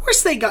me? Of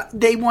course they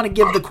want to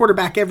give the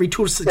quarterback every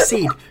tool to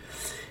succeed.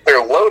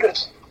 They're loaded.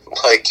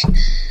 Like,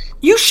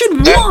 you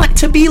should want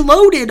to be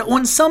loaded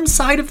on some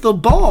side of the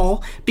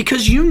ball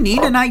because you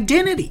need an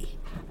identity.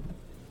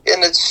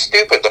 And it's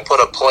stupid to put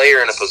a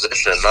player in a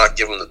position and not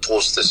give them the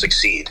tools to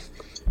succeed.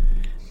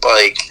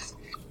 Like...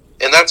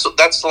 And that's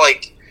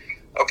like,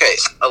 okay,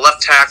 a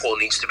left tackle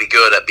needs to be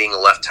good at being a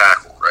left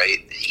tackle, right?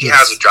 He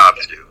has a job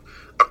to do.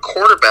 A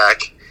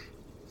quarterback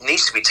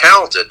needs to be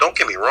talented, don't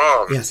get me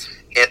wrong. Yes.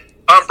 And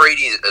Tom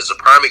Brady is a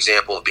prime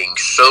example of being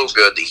so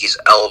good that he's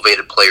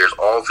elevated players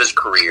all of his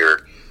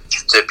career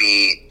to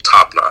be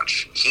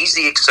top-notch. He's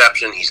the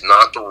exception, he's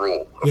not the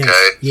rule,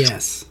 okay?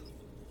 Yes.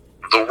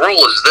 The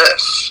rule is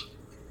this: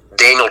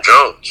 Daniel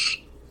Jones,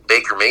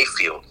 Baker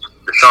Mayfield,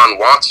 Deshaun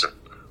Watson,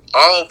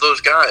 all of those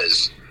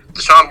guys.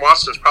 Deshaun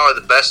Watson's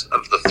probably the best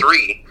of the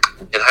three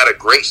and had a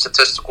great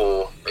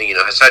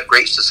has had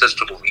great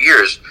statistical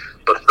years,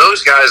 but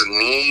those guys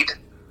need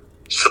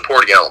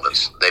supporting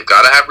elements. They've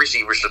got to have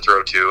receivers to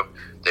throw to.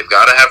 They've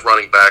got to have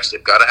running backs.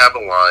 They've got to have a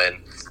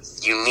line.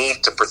 You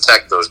need to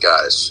protect those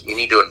guys. You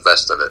need to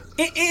invest in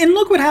it. And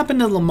look what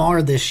happened to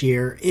Lamar this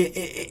year.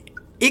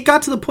 It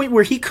got to the point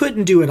where he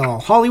couldn't do it all.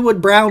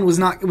 Hollywood Brown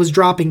was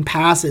dropping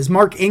passes.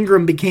 Mark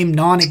Ingram became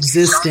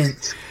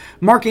non-existent.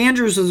 Mark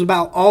Andrews was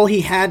about all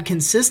he had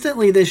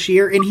consistently this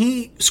year, and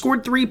he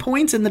scored 3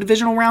 points in the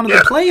divisional round of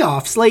the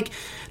playoffs. Like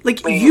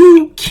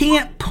you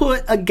can't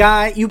put a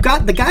guy.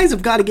 The guys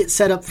have got to get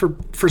set up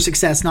for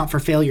success, not for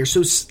failure.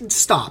 So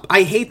stop.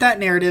 I hate that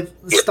narrative.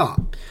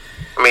 Stop.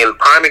 I mean,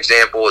 prime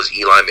example is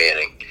Eli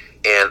Manning,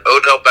 and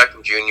Odell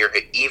Beckham Jr.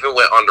 even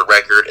went on the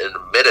record and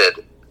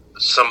admitted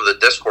some of the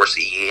discourse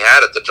that he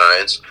had at the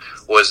Giants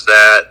was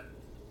that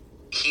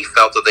he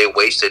felt that they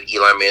wasted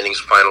Eli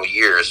Manning's final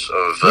years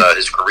of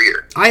his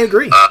career. I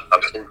agree.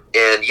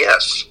 And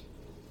yes,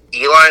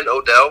 Eli and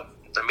Odell,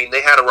 I mean,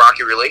 they had a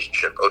rocky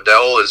relationship.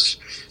 Odell is,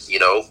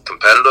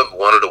 competitive,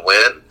 wanted to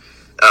win.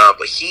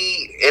 But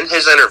he, in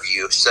his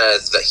interview,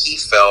 said that he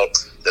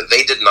felt that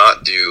they did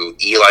not do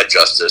Eli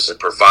justice and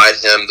provide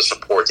him the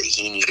support that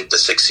he needed to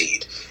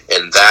succeed.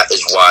 And that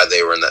is why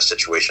they were in that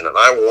situation. And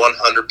I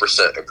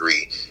 100%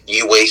 agree.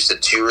 You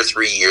wasted 2 or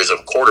 3 years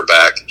of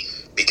quarterback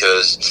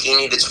because he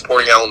needed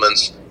supporting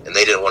elements, and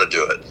they didn't want to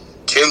do it.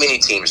 Too many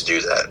teams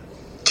do that.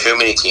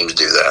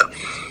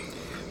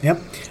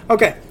 Yep.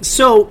 Okay,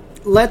 so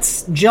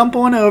let's jump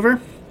on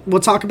over.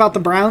 We'll talk about the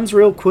Browns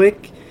real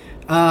quick.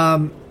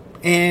 And,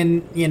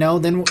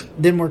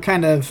 then we're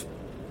kind of...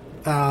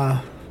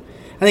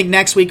 I think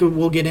next week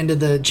we'll get into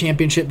the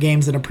championship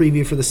games and a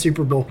preview for the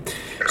Super Bowl.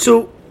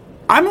 So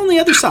I'm on the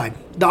other side.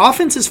 The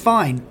offense is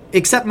fine,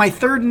 except my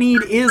third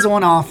need is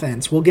on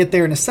offense. We'll get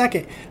there in a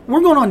second.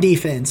 We're going on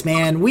defense,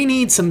 man. We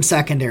need some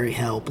secondary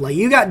help. Like,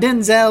 you got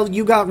Denzel,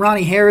 you got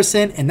Ronnie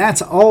Harrison, and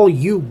that's all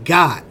you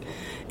got.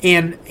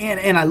 And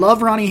I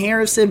love Ronnie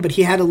Harrison, but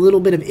he had a little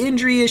bit of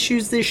injury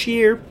issues this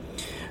year.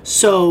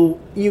 So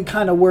you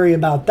kind of worry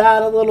about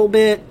that a little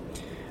bit.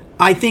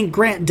 I think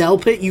Grant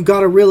Delpit,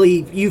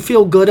 you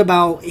feel good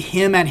about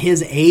him at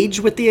his age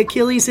with the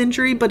Achilles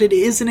injury, but it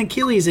is an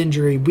Achilles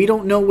injury. We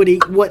don't know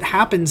what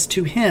happens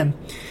to him.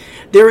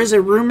 There is a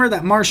rumor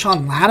that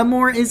Marshawn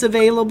Lattimore is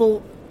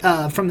available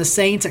from the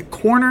Saints at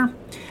corner.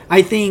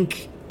 I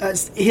think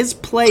his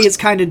play has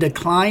kind of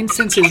declined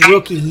since his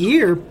rookie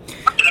year.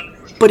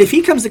 But if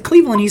he comes to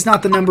Cleveland, he's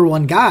not the number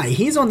one guy.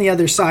 He's on the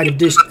other side of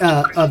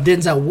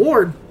Denzel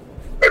Ward,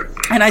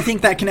 and I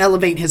think that can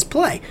elevate his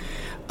play.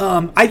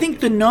 I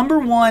think the number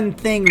one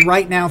thing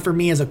right now for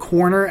me as a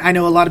corner, I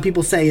know a lot of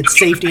people say it's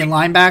safety and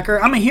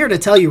linebacker. I'm here to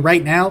tell you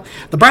right now,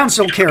 the Browns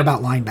don't care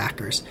about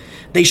linebackers.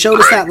 They showed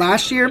us that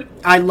last year.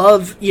 I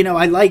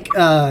like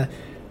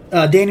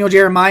Daniel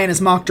Jeremiah in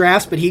his mock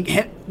drafts, but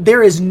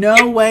there is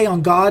no way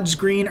on God's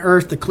green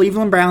earth the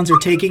Cleveland Browns are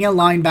taking a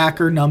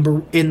linebacker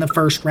number in the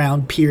first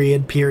round,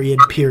 period.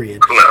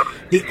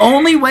 The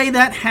only way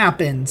that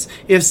happens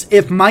is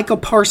if Micah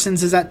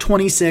Parsons is at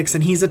 26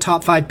 and he's a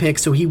top 5 pick,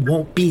 so he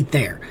won't be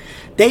there.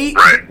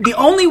 The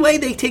only way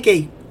they take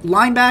a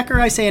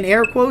linebacker, I say in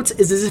air quotes,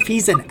 is as if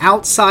he's an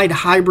outside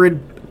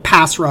hybrid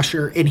pass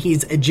rusher, and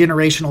he's a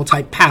generational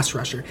type pass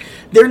rusher.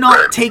 They're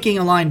not taking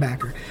a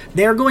linebacker.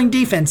 They're going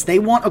defense. They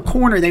want a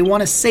corner. They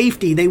want a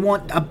safety. They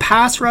want a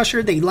pass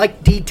rusher. They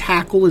like D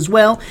tackle as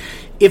well.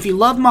 If you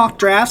love mock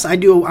drafts, I'm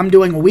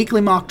doing a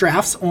weekly mock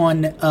drafts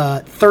on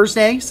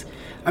Thursdays.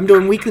 I'm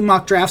doing weekly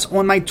mock drafts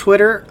on my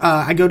Twitter.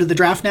 I go to the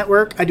Draft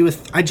Network.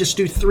 I just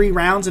do 3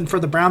 rounds, and for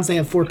the Browns, they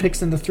have 4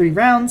 picks in the 3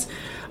 rounds.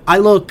 I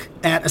look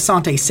at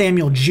Asante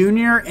Samuel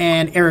Jr.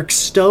 and Eric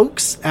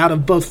Stokes out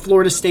of both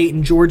Florida State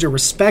and Georgia,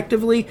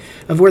 respectively,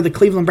 of where the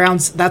Cleveland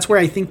Browns, that's where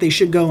I think they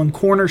should go in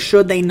corner,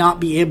 should they not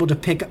be able to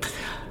pick up.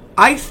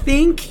 I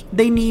think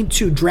they need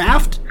to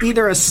draft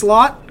either a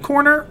slot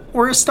corner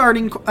or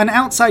an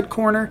outside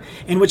corner,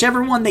 and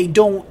whichever one they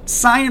don't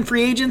sign in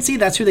free agency,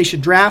 that's who they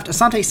should draft.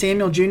 Asante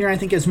Samuel Jr., I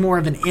think, is more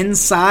of an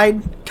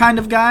inside kind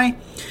of guy,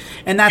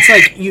 and that's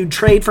like you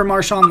trade for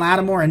Marshawn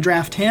Lattimore and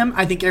draft him.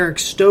 I think Eric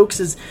Stokes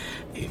is...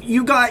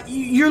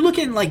 You're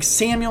looking like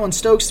Samuel and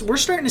Stokes. We're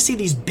starting to see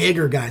these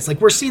bigger guys.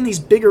 Like, we're seeing these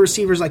bigger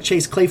receivers like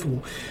Chase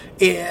Claypool.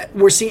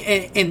 We're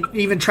seeing, and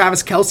even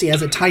Travis Kelce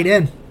as a tight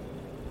end.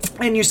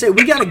 And you say,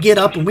 we got to get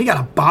up and we got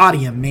to body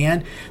him,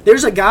 man.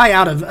 There's a guy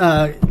out of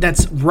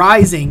that's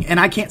rising,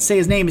 and I can't say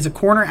his name. He's a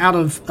corner out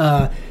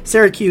of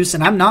Syracuse,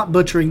 and I'm not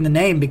butchering the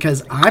name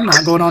because I'm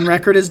not going on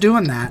record as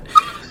doing that.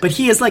 But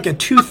he is like a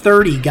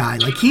 230 guy.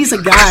 Like, he's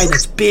a guy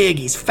that's big,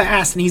 he's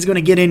fast, and he's going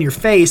to get in your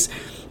face.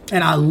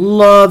 And I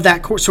love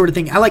that sort of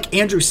thing. I like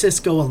Andrew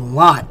Cisco a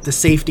lot, the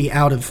safety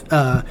out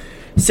of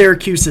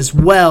Syracuse as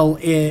well,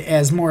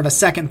 as more of a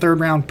second, third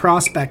round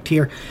prospect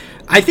here.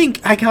 I think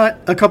I got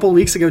a couple of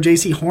weeks ago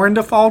J.C. Horn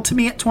to fall to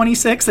me at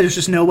 26. There's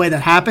just no way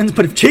that happens.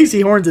 But if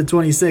J.C. Horn's at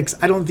 26,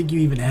 I don't think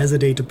you even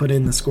hesitate to put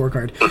in the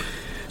scorecard.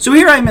 So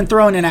here I've been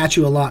throwing it at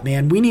you a lot,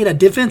 man. We need a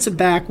defensive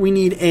back. We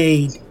need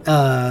a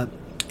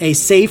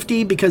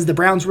safety because the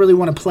Browns really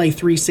want to play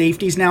 3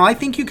 safeties. Now, I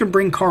think you can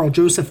bring Carl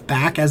Joseph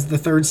back as the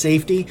third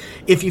safety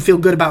if you feel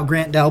good about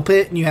Grant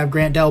Delpit, and you have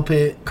Grant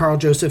Delpit, Carl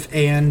Joseph,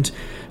 and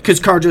because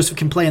Carl Joseph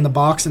can play in the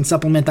box and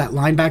supplement that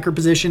linebacker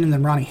position, and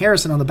then Ronnie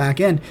Harrison on the back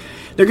end.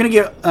 They're going to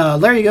get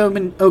Larry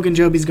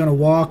Ogunjobi's going to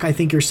walk. I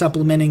think you're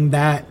supplementing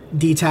that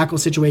D-tackle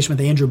situation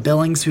with Andrew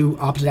Billings, who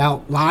opted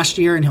out last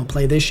year, and he'll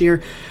play this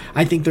year.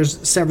 I think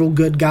there's several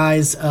good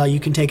guys you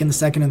can take in the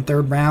second and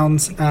third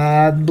rounds.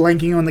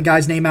 Blanking on the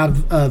guy's name out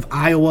of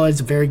Iowa is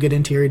a very good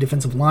interior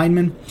defensive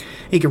lineman.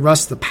 He can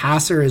rush the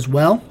passer as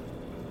well.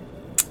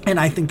 And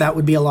I think that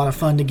would be a lot of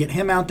fun to get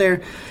him out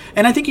there.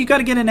 And I think you got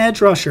to get an edge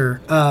rusher.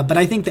 But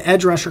I think the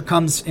edge rusher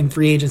comes in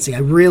free agency. I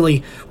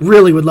really,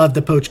 really would love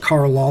to poach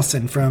Carl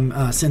Lawson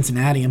from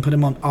Cincinnati and put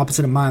him on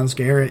opposite of Myles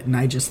Garrett. And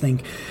I just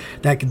think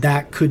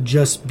that could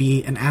just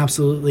be an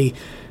absolute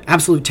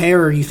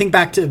terror. You think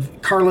back to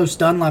Carlos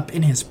Dunlap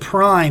in his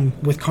prime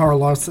with Carl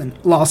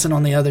Lawson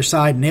on the other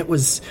side, and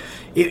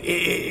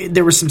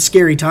there were some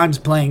scary times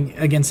playing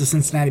against the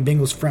Cincinnati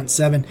Bengals front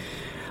seven.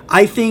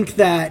 I think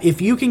that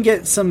if you can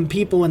get some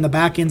people in the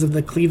back ends of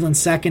the Cleveland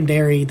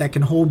secondary that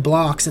can hold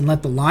blocks and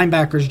let the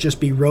linebackers just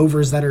be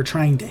rovers that are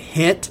trying to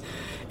hit,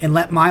 and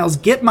let Myles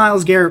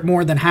Garrett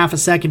more than half a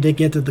second to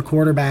get to the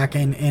quarterback,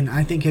 and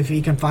I think if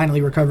he can finally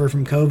recover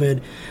from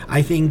COVID,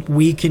 I think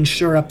we can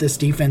shore up this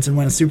defense and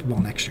win a Super Bowl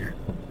next year.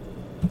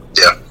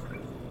 Yeah.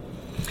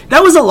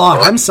 That was a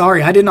lot. I'm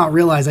sorry. I did not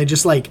realize.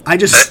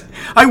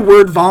 I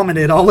word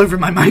vomited all over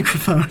my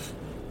microphone.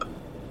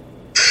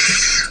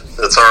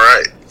 That's all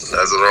right.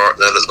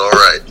 That is all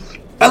right.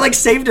 I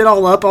saved it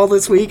all up all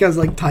this week. I was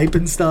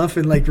typing stuff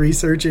and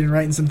researching and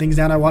writing some things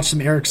down. I watched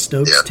some Eric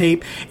Stokes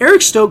tape.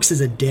 Eric Stokes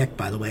is a dick,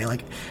 by the way.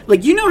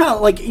 You know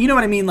how you know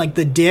what I mean?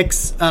 The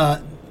dicks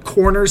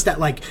corners that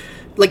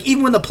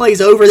even when the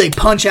play's over, they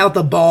punch out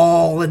the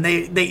ball and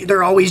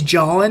they're always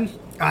jawing.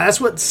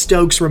 That's what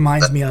Stokes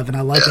reminds me of, and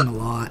I like him a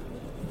lot.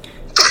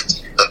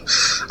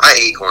 I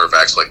hate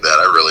cornerbacks like that.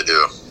 I really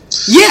do.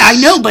 Yeah, I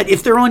know, but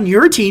if they're on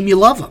your team, you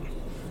love them.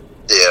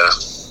 Yeah,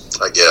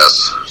 I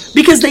guess.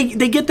 Because they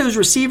get those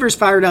receivers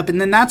fired up, and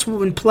then that's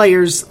when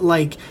players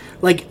like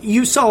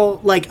you saw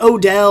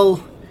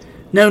Odell.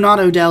 No, not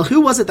Odell. Who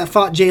was it that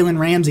fought Jalen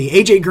Ramsey?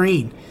 AJ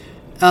Green.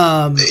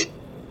 Josh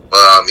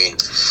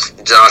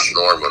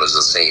Norman is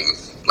the same.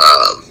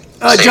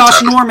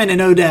 Josh Norman and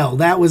Odell.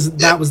 That was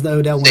the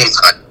Odell one.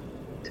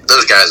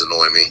 Those guys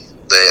annoy me.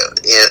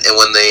 And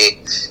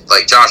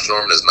when Josh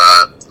Norman is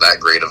not that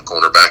great of a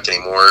cornerback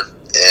anymore,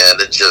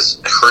 and it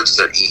just hurts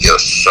their ego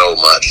so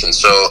much. And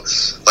so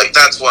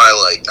that's why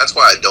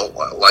I don't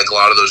like a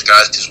lot of those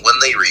guys, because when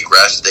they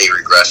regress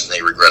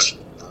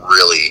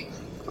really,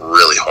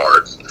 really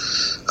hard.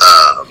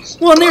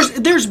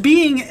 And there's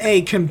being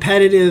a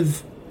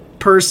competitive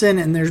person,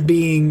 and there's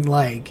being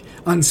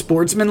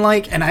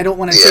unsportsmanlike, and I don't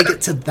want to take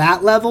it to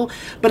that level,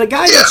 but a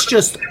guy that's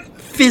just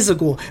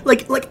physical,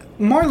 like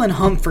Marlon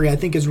Humphrey, I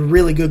think is a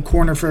really good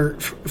corner for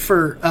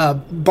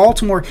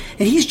Baltimore,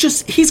 and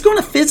he's going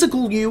to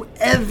physical you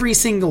every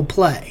single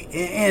play,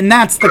 and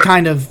that's the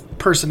kind of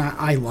person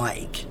I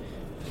like.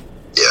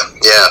 Yeah,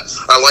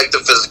 I like the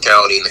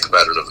physicality and the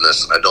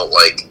competitiveness. I don't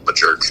like a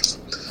jerk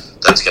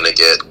that's going to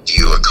get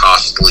you a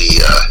costly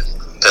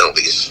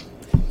penalties.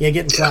 Yeah,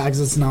 getting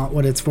flags is not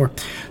what it's for.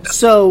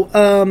 So,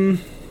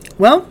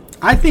 well,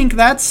 I think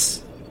that's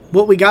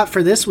what we got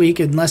for this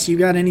week, unless you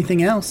got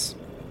anything else.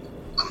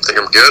 I think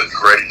I'm good.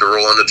 Ready to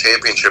roll into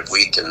championship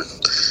week, and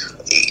it's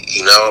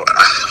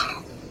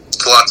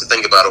a lot to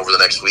think about over the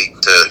next week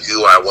to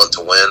who I want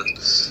to win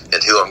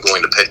and who I'm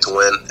going to pick to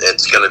win.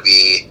 It's going to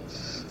be,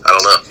 I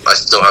don't know. I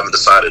still haven't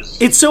decided.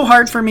 It's so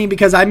hard for me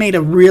because I made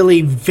a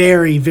really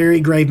very, very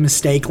grave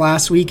mistake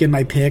last week in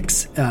my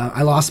picks.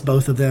 I lost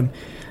both of them.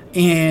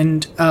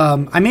 And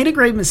I made a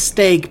grave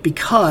mistake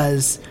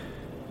because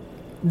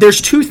there's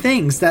two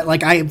things that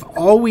I've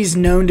always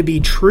known to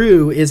be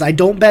true is I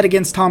don't bet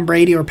against Tom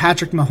Brady or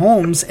Patrick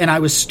Mahomes, and I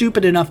was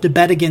stupid enough to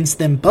bet against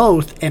them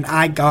both, and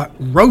I got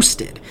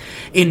roasted.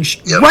 And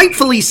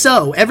rightfully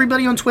so.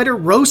 Everybody on Twitter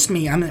roast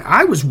me. I mean,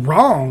 I was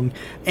wrong,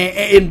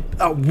 and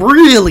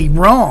really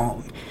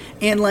wrong.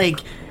 And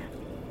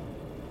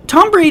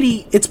Tom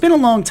Brady, it's been a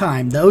long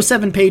time. The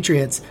 07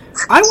 Patriots,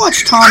 I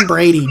watched Tom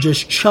Brady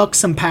just chuck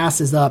some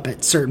passes up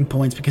at certain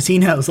points because he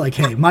knows,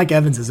 hey, Mike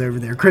Evans is over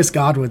there. Chris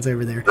Godwin's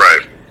over there.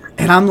 Right.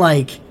 And I'm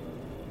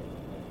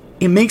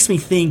it makes me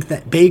think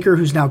that Baker,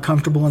 who's now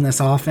comfortable in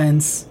this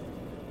offense,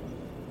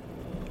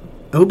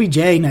 OBJ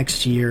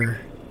next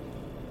year,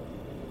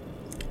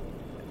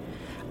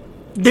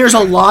 there's a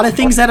lot of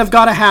things that have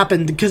got to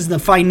happen because the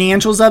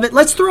financials of it.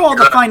 Let's throw all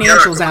the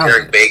financials out.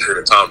 You're comparing Baker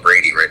to Tom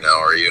Brady right now,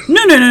 are you?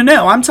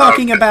 No. I'm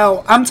talking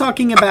about.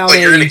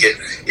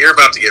 You're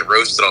about to get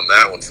roasted on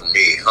that one from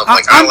me.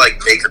 I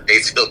like Baker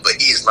Mayfield, but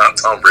he's not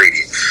Tom Brady.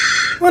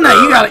 Well,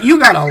 no, you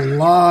got a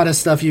lot of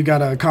stuff you got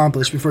to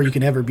accomplish before you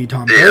can ever be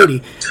Tom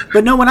Brady.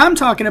 But no, what I'm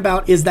talking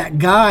about is that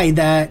guy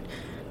that,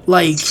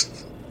 like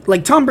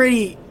Tom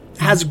Brady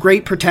has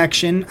great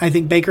protection. I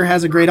think Baker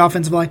has a great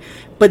offensive line.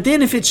 But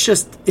then if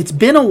it's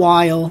been a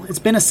while, it's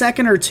been a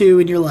second or two,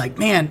 and you're like,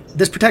 man,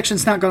 this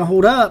protection's not going to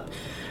hold up.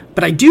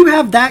 But I do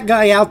have that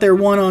guy out there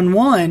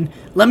one-on-one.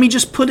 Let me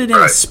just put it in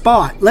a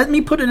spot. Let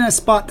me put it in a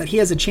spot that he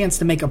has a chance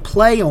to make a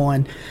play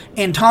on.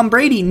 And Tom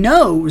Brady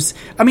knows.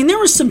 I mean, there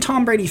was some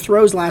Tom Brady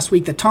throws last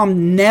week that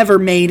Tom never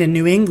made in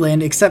New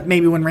England, except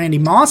maybe when Randy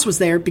Moss was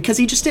there, because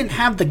he just didn't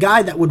have the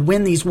guy that would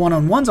win these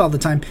one-on-ones all the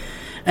time.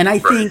 And I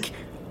think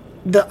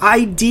the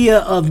idea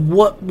of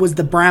what was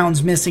the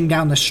Browns missing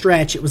down the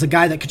stretch, it was a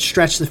guy that could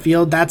stretch the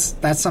field. That's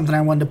something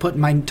I wanted to put in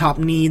my top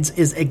needs,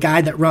 is a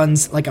guy that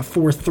runs like a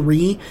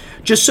 4-3,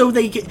 just so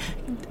they get.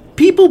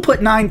 People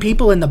put 9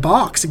 people in the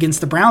box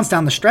against the Browns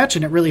down the stretch,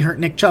 and it really hurt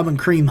Nick Chubb and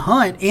Kareem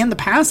Hunt and the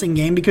passing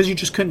game because you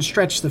just couldn't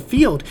stretch the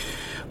field.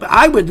 But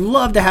I would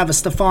love to have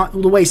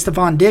the way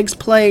Stephon Diggs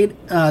played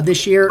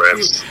this year.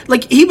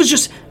 He was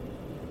just.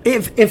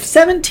 If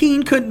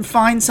 17 couldn't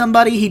find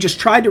somebody, he just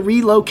tried to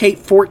relocate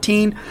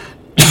 14,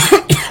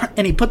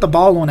 and he put the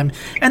ball on him.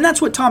 And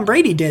that's what Tom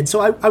Brady did. So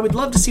I would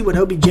love to see what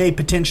OBJ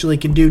potentially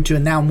can do to a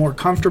now more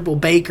comfortable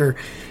Baker,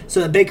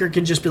 so that Baker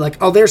can just be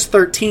like, oh, there's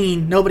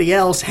 13, nobody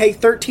else. Hey,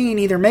 13,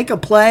 either make a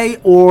play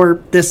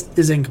or this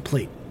is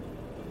incomplete.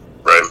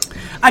 Right.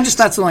 That's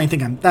the only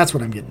thing that's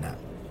what I'm getting at.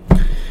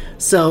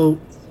 So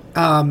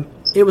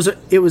it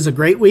was a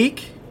great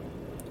week.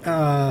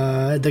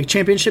 The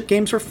championship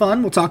games were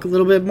fun. We'll talk a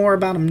little bit more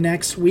about them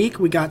next week.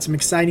 We got some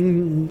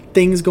exciting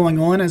things going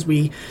on as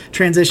we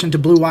transition to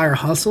Blue Wire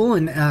Hustle.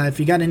 And if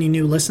you got any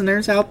new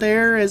listeners out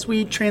there as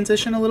we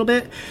transition a little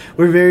bit,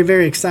 we're very,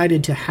 very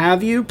excited to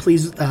have you.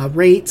 Please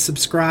rate,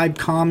 subscribe,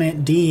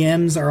 comment.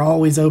 DMs are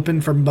always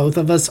open from both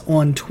of us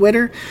on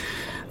Twitter.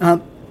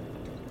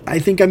 I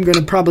think I'm going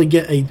to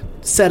probably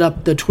set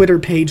up the Twitter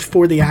page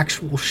for the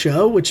actual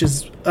show, which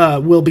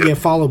will be a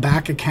follow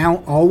back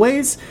account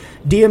always.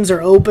 DMs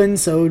are open,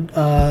 so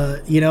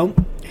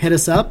hit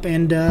us up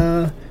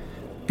and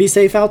be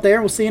safe out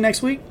there. We'll see you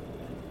next week.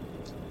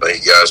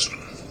 Thank you, guys.